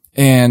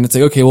 And it's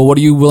like, okay, well, what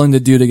are you willing to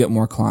do to get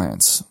more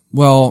clients?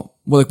 Well,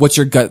 like, what's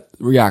your gut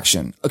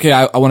reaction? Okay,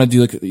 I want to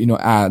do like,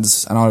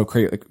 ads, and I want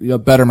to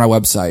create better my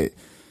website.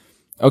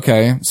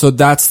 Okay, so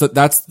that's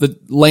the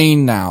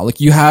lane now. Like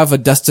you have a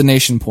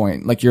destination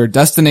point. Like your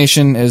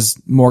destination is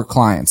more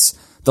clients.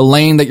 The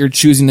lane that you're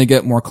choosing to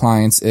get more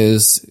clients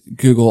is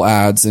Google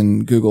ads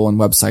and Google and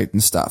website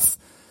and stuff.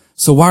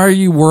 So why are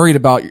you worried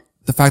about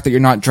the fact that you're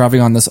not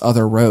driving on this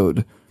other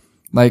road?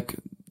 Like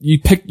you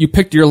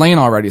picked your lane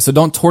already. So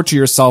don't torture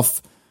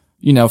yourself,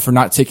 for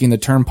not taking the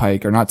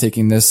turnpike or not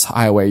taking this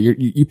highway.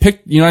 You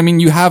picked, what I mean?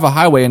 You have a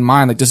highway in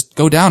mind. Like just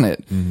go down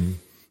it.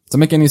 Does that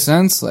make any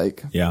sense?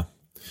 Like, yeah.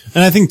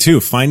 And I think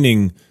too,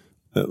 finding,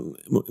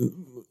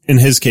 in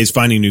his case,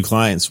 finding new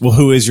clients. Well,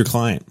 who is your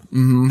client?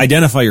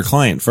 Identify your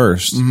client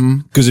first.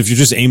 Because if you're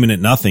just aiming at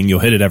nothing, you'll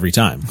hit it every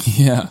time.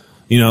 Yeah.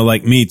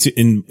 Like me too,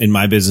 in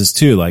my business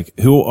too, like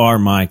who are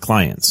my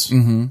clients?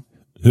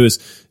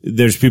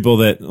 There's people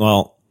that,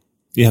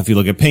 Yeah, if you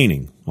look at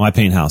painting, well, I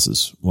paint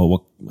houses.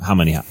 Well, how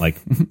many, like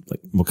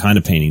what kind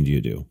of painting do you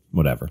do?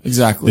 Whatever.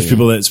 Exactly. There's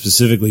people that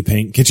specifically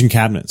paint kitchen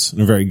cabinets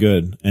and are very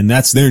good. And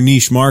that's their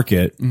niche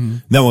market.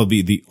 That will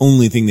be the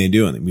only thing they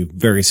do. And they'll be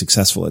very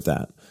successful at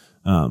that.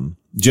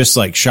 Just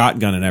like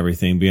shotgun and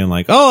everything being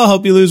like, oh, I'll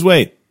help you lose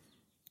weight.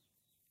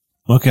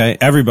 Okay.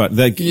 Everybody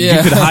you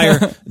could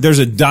hire, there's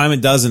a dime a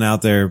dozen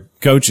out there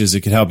coaches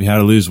that could help you how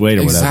to lose weight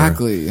or whatever.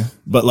 Exactly.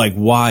 But like,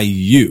 why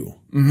you?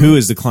 Who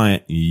is the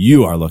client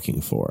you are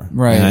looking for?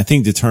 Right. And I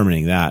think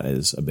determining that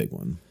is a big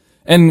one.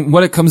 And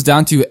what it comes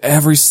down to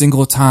every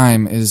single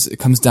time is it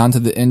comes down to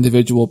the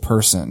individual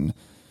person.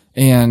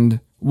 And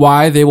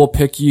why they will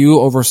pick you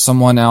over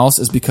someone else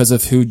is because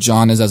of who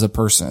John is as a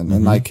person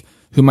and like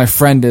who my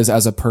friend is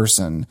as a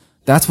person.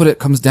 That's what it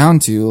comes down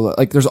to.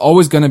 Like there's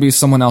always going to be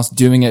someone else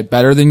doing it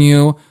better than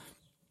you,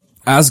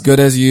 as good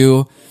as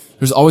you.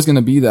 There's always going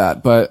to be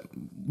that. But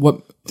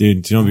what?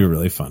 Dude, do you know what'd be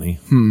really funny?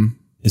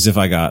 Is if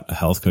I got a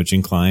health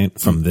coaching client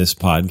from this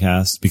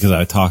podcast because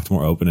I talked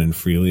more open and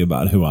freely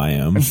about who I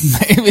am.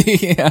 Maybe,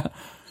 yeah.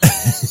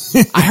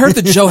 I heard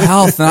the Joe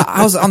Health and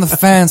I was on the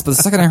fence, but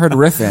the second I heard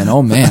Riffin,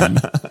 oh man.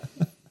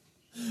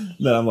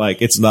 Then I'm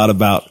like, it's not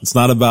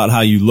about how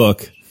you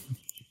look,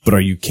 but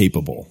are you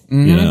capable?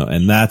 You know,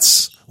 and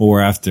that's what we're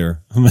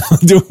after. I'm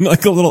doing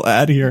like a little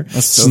ad here.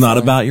 It's not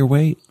about your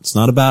weight. It's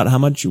not about how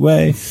much you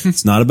weigh.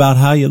 It's not about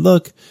how you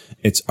look.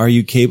 It's, are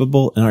you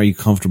capable and are you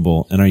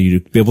comfortable and are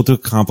you able to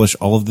accomplish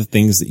all of the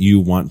things that you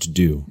want to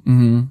do?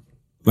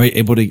 Are you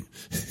able to,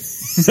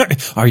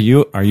 are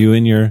you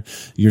in your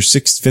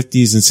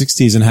 50s and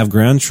 60s and have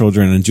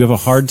grandchildren and do you have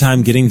a hard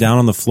time getting down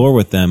on the floor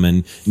with them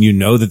and you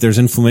know that there's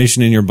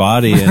inflammation in your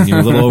body and you're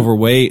a little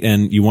overweight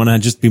and you want to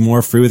just be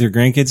more free with your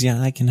grandkids?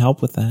 Yeah, I can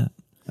help with that.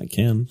 I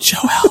can. Joe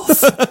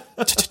Health.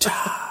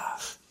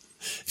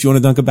 If you want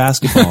to dunk a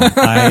basketball,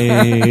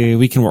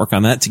 we can work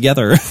on that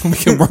together. We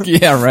can work.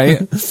 Yeah,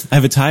 right. I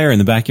have a tire in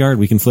the backyard.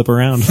 We can flip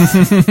around.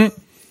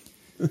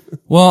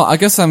 Well, I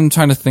guess I'm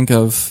trying to think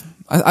of,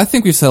 I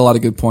think we've said a lot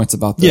of good points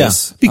about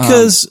this. Yeah,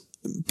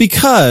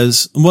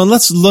 because, well,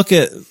 let's look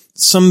at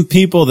some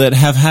people that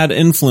have had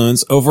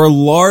influence over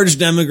large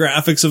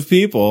demographics of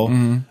people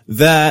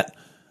that,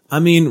 I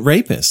mean,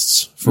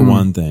 rapists, for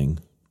one thing,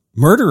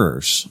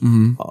 murderers.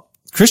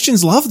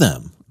 Christians love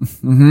them.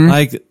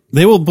 Like,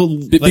 they will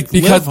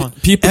because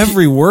people,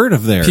 every word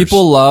of theirs.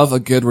 People love a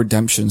good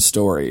redemption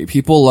story.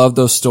 People love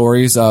those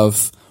stories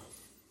of,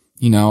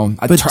 you know,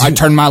 I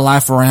turned my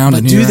life around.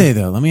 But do they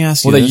though? Let me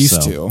ask you. Well, this, they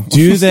used though. to.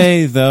 Do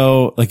they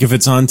though? Like if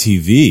it's on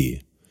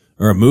TV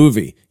or a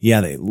movie,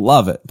 yeah, they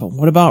love it. But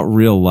what about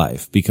real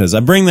life? Because I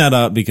bring that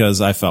up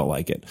because I felt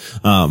like it.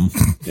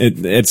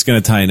 It's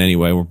going to tie in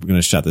anyway. We're going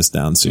to shut this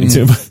down soon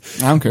too.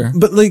 I don't care.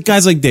 But like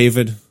guys like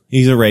David.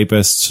 He's a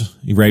rapist.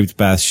 He raped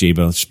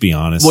Bathsheba. Let's be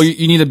honest. Well,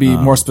 you need to be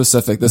more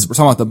specific. We're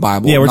talking about the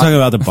Bible. Yeah, we're talking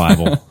about the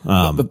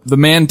Bible. The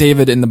man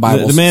David in the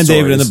Bible. The man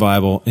David in the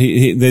Bible.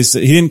 They say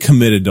he didn't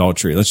commit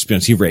adultery. Let's just be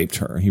honest. He raped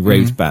her. He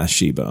raped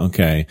Bathsheba.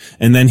 Okay.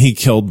 And then he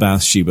killed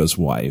Bathsheba's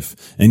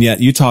wife. And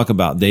yet you talk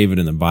about David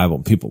in the Bible.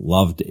 People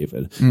love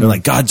David. They're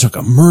like, God took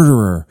a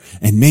murderer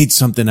and made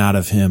something out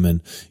of him.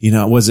 And, you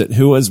know,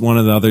 who was one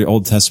of the other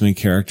Old Testament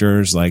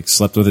characters, like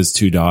slept with his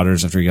 2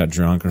 daughters after he got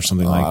drunk or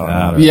something like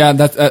that?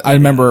 Yeah, I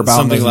remember about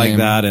something like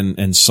that,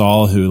 and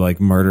Saul, who like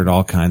murdered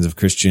all kinds of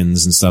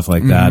Christians and stuff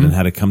like that, and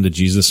had a come to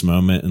Jesus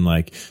moment, and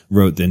like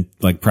wrote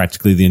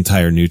practically the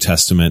entire New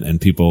Testament,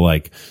 and people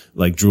like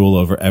drool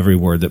over every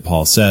word that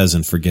Paul says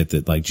and forget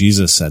that like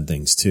Jesus said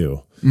things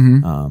too.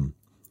 And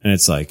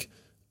it's like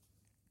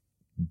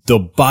they'll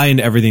buy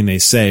into everything they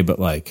say, but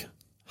like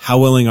how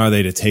willing are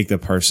they to take the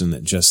person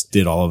that just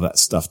did all of that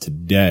stuff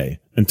today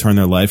and turn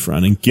their life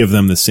around and give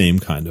them the same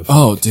kind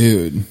of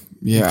dude.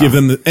 Yeah. Give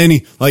them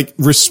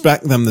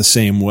respect them the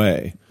same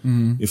way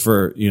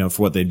for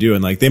what they do.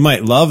 And like, they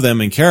might love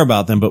them and care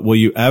about them, but will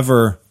you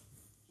ever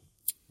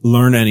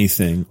learn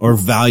anything or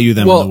value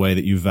them in the way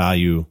that you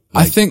value?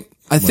 Like,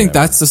 I think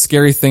that's the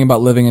scary thing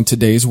about living in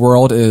today's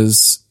world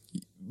is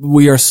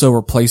we are so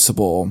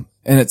replaceable,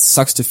 and it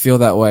sucks to feel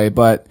that way.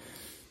 But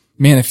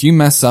man, if you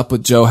mess up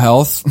with Joe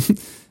Health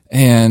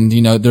and,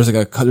 you know, there's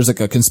like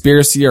a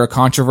conspiracy or a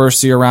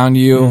controversy around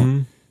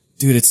you,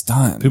 dude, it's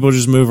done. People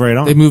just move right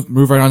on. They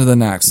move right on to the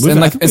next. And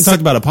like, we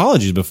talked about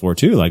apologies before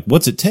too. Like,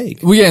 what's it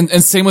take? Well, yeah,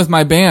 and same with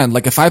my band.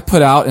 Like, if I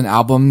put out an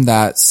album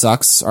that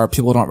sucks or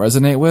people don't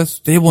resonate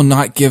with, they will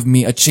not give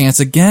me a chance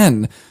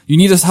again. You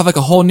need to have like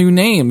a whole new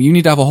name. You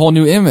need to have a whole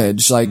new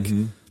image. Like,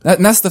 and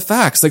that's the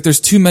facts. Like,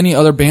 there's too many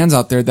other bands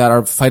out there that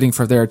are fighting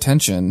for their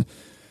attention.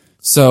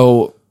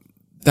 So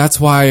that's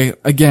why,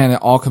 again,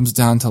 it all comes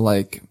down to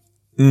like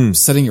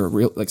setting your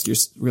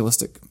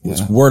realistic.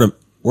 It's word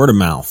of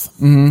mouth.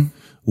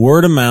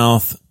 Word of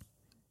mouth,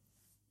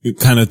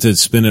 kind of to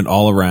spin it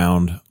all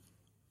around,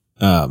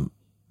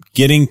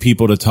 getting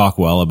people to talk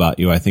well about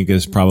you, I think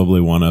is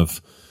probably one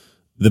of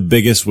the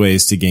biggest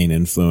ways to gain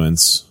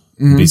influence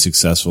and be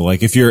successful.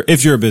 Like if you're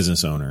a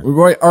business owner.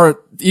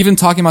 Or even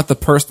talking about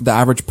the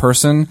average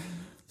person,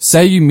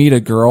 say you meet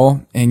a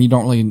girl and you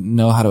don't really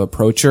know how to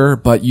approach her,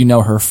 but you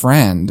know her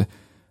friend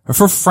if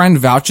her friend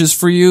vouches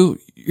for you,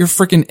 you're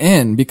freaking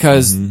in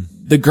because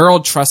the girl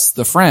trusts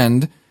the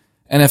friend.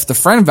 And if the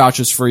friend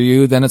vouches for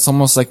you, then it's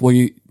almost like, well,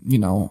 you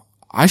know,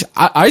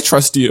 I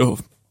trust you.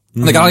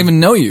 Like, I don't even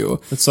know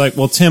you. It's like,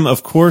 well, Tim,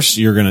 of course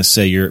you're going to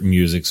say your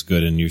music's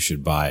good and you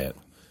should buy it.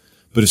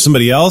 But if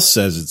somebody else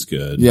says it's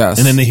good, yes,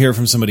 and then they hear it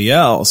from somebody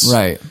else,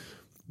 right,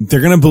 they're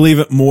going to believe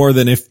it more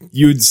than if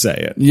you'd say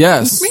it.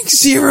 Yes. It makes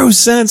zero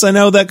sense. I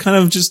know that kind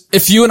of just,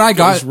 if you and I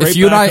got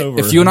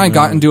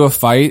into a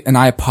fight and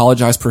I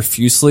apologized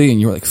profusely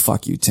and you were like,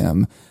 fuck you,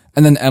 Tim.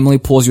 And then Emily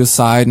pulls you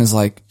aside and is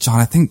like, John,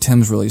 I think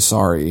Tim's really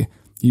sorry.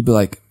 You'd be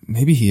like,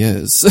 maybe he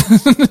is.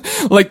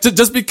 Like,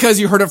 just because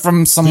you heard it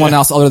from someone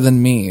else other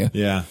than me.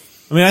 Yeah.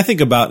 I mean, I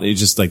think about it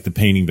just like the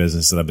painting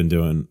business that I've been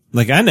doing.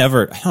 Like, I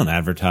don't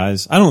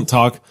advertise. I don't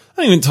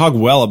even talk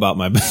well about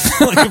my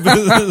business.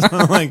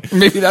 I'm like,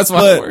 maybe that's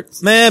why it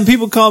works. Man,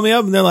 people call me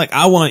up and they're like,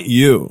 I want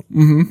you.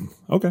 Mm-hmm.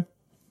 Okay.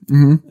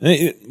 Mm-hmm.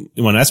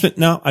 You want an estimate?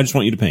 No, I just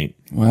want you to paint.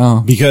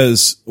 Wow.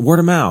 Because word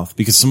of mouth,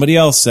 because somebody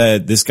else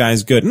said this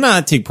guy's good. Nah,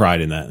 I take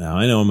pride in that now.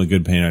 I know I'm a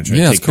good painter. I try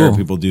to take care of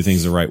people, do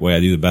things the right way. I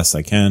do the best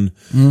I can.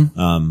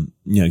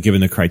 You know,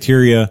 given the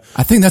criteria.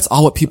 I think that's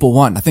all what people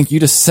want. I think you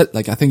just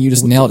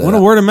nailed it. What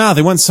a word of mouth.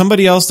 They want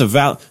somebody else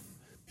to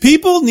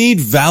people need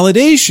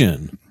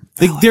validation.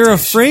 They're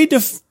afraid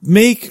to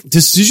make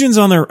decisions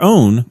on their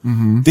own.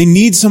 Mm-hmm. They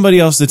need somebody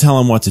else to tell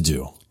them what to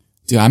do.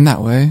 Dude, I'm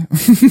that way.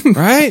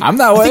 Right? I'm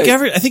that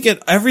way. I think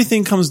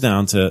everything comes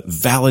down to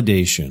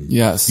validation.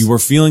 Yes. You were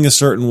feeling a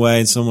certain way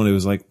and someone who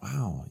was like,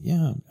 wow,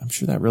 yeah, I'm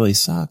sure that really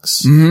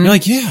sucks. Mm-hmm. You're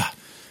like, yeah,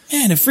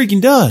 man, it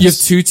freaking does. You have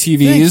two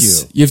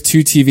TVs. You have two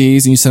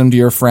TVs and you send them to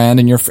your friend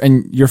and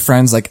your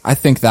friend's like, I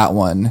think that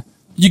one.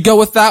 You go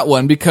with that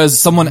one because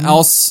someone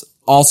else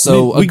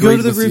also we go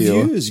to the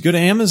reviews. You go to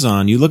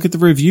Amazon, you look at the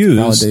reviews.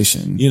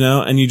 Validation. You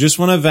know, and you just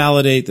want to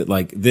validate that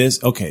like this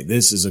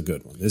is a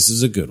good one. This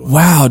is a good one.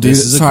 Wow, dude.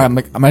 Sorry,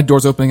 my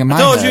door's opening in my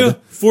head. I told you,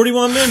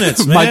 41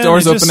 minutes, man. My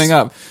door's opening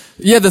up.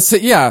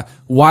 Yeah,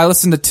 why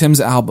listen to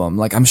Tim's album?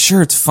 Like, I'm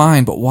sure it's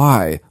fine, but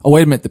why? Oh,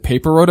 wait a minute, the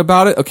paper wrote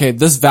about it? Okay,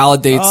 this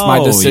validates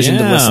my decision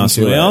to listen to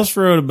somebody it. else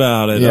wrote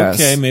about it. Yes.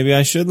 Okay, maybe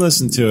I should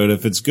listen to it.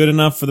 If it's good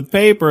enough for the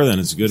paper, then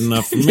it's good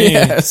enough for me.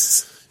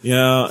 Yes. You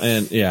know,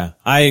 and yeah,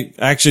 I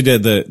actually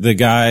did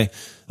the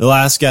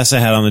last guest I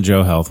had on the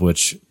Joe Health,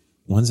 which,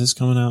 when's this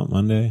coming out?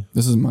 Monday?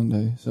 This is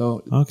Monday.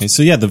 So, okay.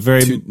 So yeah,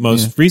 the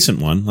most recent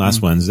one,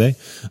 last Wednesday.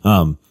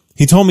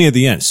 He told me at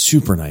the end,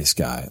 super nice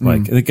guy.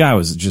 Like the guy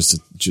was just,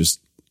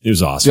 it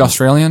was awesome. The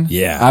Australian?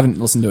 Yeah. I haven't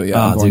listened to it yet.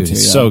 Oh, dude,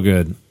 he's so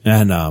good.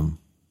 And,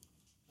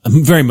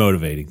 I'm very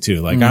motivating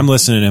too. Like I'm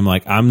listening to him,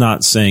 like I'm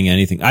not saying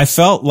anything. I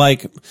felt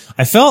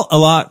a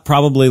lot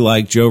probably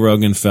like Joe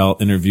Rogan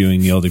felt interviewing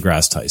Neil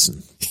deGrasse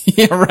Tyson.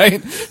 Yeah,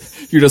 right.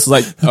 You're just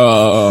like,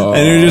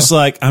 and you're just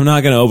like, I'm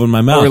not going to open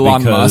my mouth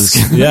Elon because,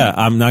 Musk. Yeah,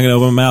 I'm not going to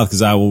open my mouth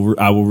because I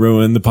will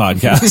ruin the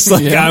podcast.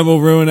 Like I will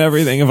ruin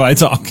everything if I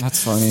talk.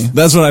 That's funny.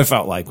 That's what I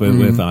felt like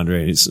with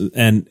Andre.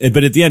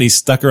 But at the end, he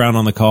stuck around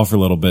on the call for a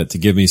little bit to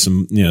give me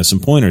some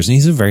pointers. And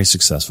he's a very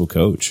successful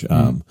coach.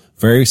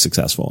 Very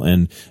successful.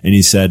 And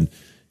he said,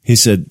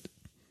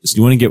 so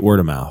you want to get word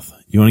of mouth.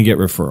 You want to get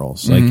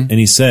referrals. Like, and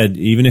he said,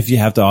 even if you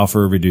have to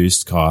offer a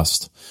reduced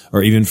cost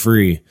or even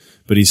free,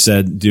 but he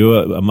said, do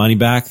a money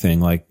back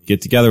thing, like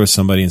get together with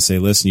somebody and say,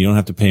 listen, you don't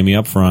have to pay me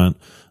up front,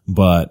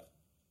 but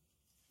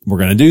we're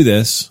going to do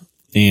this.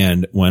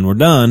 And when we're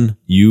done,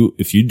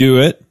 if you do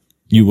it,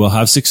 you will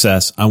have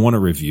success. I want a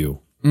review.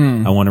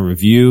 I want a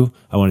review.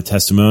 I want a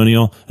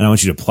testimonial, and I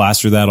want you to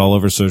plaster that all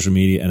over social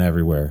media and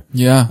everywhere.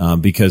 Yeah.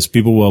 Because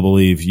people will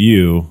believe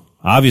you.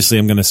 Obviously,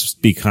 I'm going to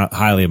speak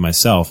highly of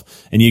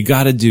myself, and you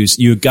got to do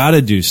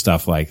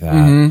stuff like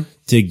that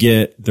to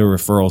get the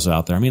referrals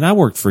out there. I mean, I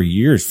worked for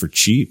years for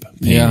cheap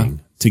painting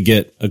to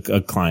get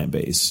a client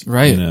base,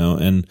 right? You know,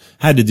 and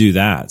had to do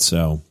that.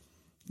 So,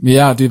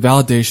 yeah, dude,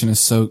 validation is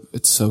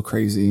so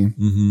crazy.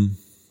 Mm-hmm.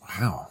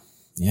 Wow.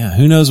 Yeah,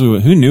 who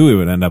knew we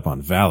would end up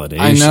on validation?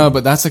 I know,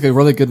 but that's like a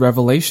really good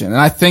revelation.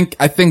 And I think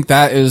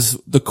that is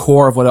the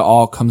core of what it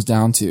all comes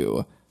down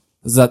to.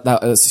 Is that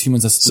as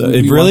humans, so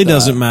it really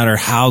doesn't matter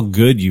how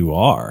good you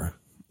are.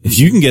 If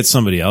you can get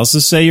somebody else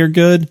to say you're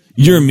good,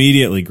 you're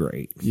immediately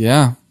great.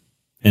 Yeah.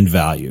 And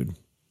valued.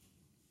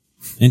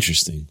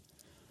 Interesting.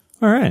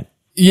 All right.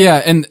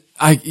 Yeah, and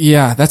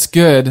that's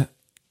good.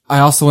 I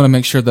also want to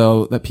make sure,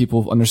 though, that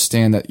people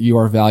understand that you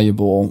are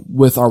valuable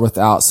with or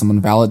without someone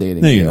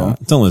validating you. No,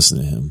 don't listen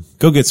to him.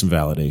 Go get some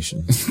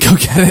validation. Go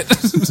get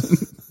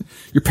it.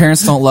 Your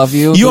parents don't love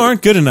you. You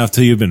aren't good enough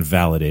till you've been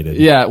validated.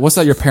 Yeah. What's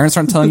that? Your parents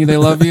aren't telling you they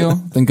love you?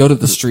 Then go to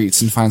the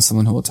streets and find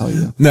someone who will tell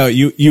you. No,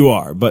 you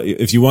are. But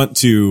if you want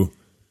to,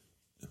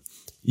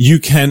 you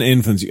can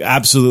influence. You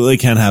absolutely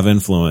can have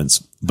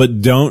influence.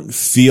 But don't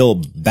feel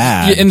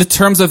bad. Yeah, in the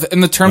terms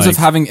of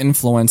having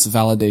influence,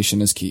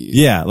 validation is key.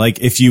 Yeah, like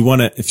if you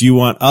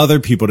want other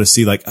people to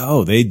see like,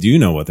 oh, they do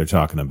know what they're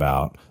talking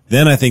about,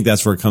 then I think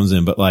that's where it comes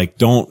in. But like,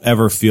 don't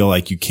ever feel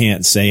like you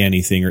can't say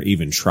anything or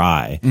even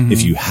try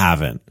if you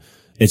haven't.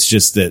 It's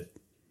just that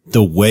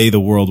the way the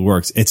world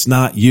works, it's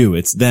not you,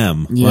 it's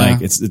them. Yeah.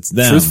 Like it's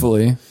them.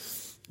 Truthfully.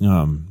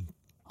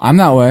 I'm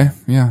that way.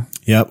 Yeah.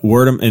 Yep.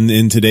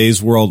 In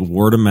today's world,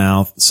 word of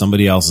mouth,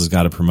 somebody else has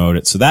got to promote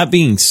it. So that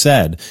being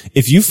said,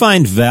 if you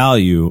find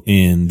value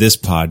in this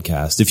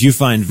podcast, if you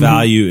find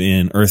value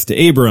in Earth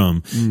to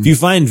Abram, if you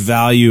find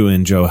value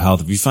in Joe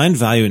Health, if you find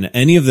value in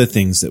any of the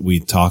things that we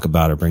talk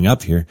about or bring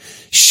up here,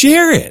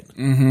 share it.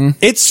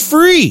 It's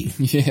free.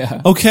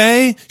 Yeah.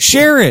 Okay.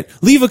 Share it.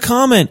 Leave a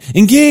comment.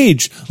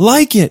 Engage.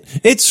 Like it.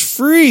 It's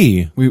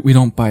free. We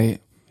don't bite.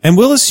 And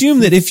we'll assume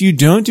that if you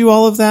don't do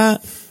all of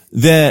that,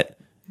 that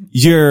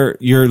you're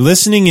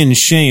listening in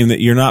shame, that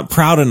you're not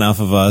proud enough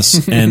of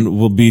us, and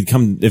will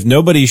become, if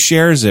nobody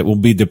shares it, we'll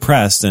be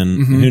depressed,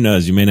 and who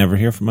knows, you may never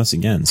hear from us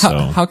again. So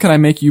how can I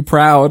make you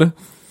proud?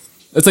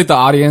 It's like the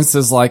audience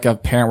is like a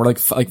parent. We're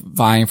like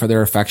vying for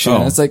their affection.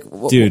 Oh, it's like,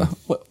 dude,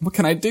 what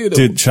can I do?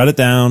 Dude, shut it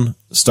down.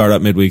 Start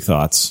up midweek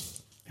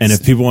thoughts. And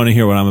if people want to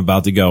hear what I'm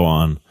about to go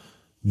on,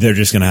 they're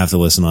just going to have to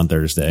listen on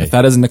Thursday. If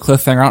that isn't a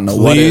cliffhanger, I don't know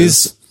what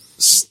is.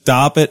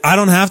 Stop it. I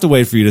don't have to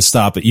wait for you to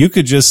stop it. You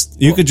could just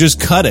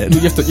cut it. You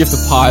have to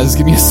pause.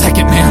 Give me a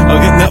second, man.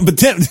 Okay, no, but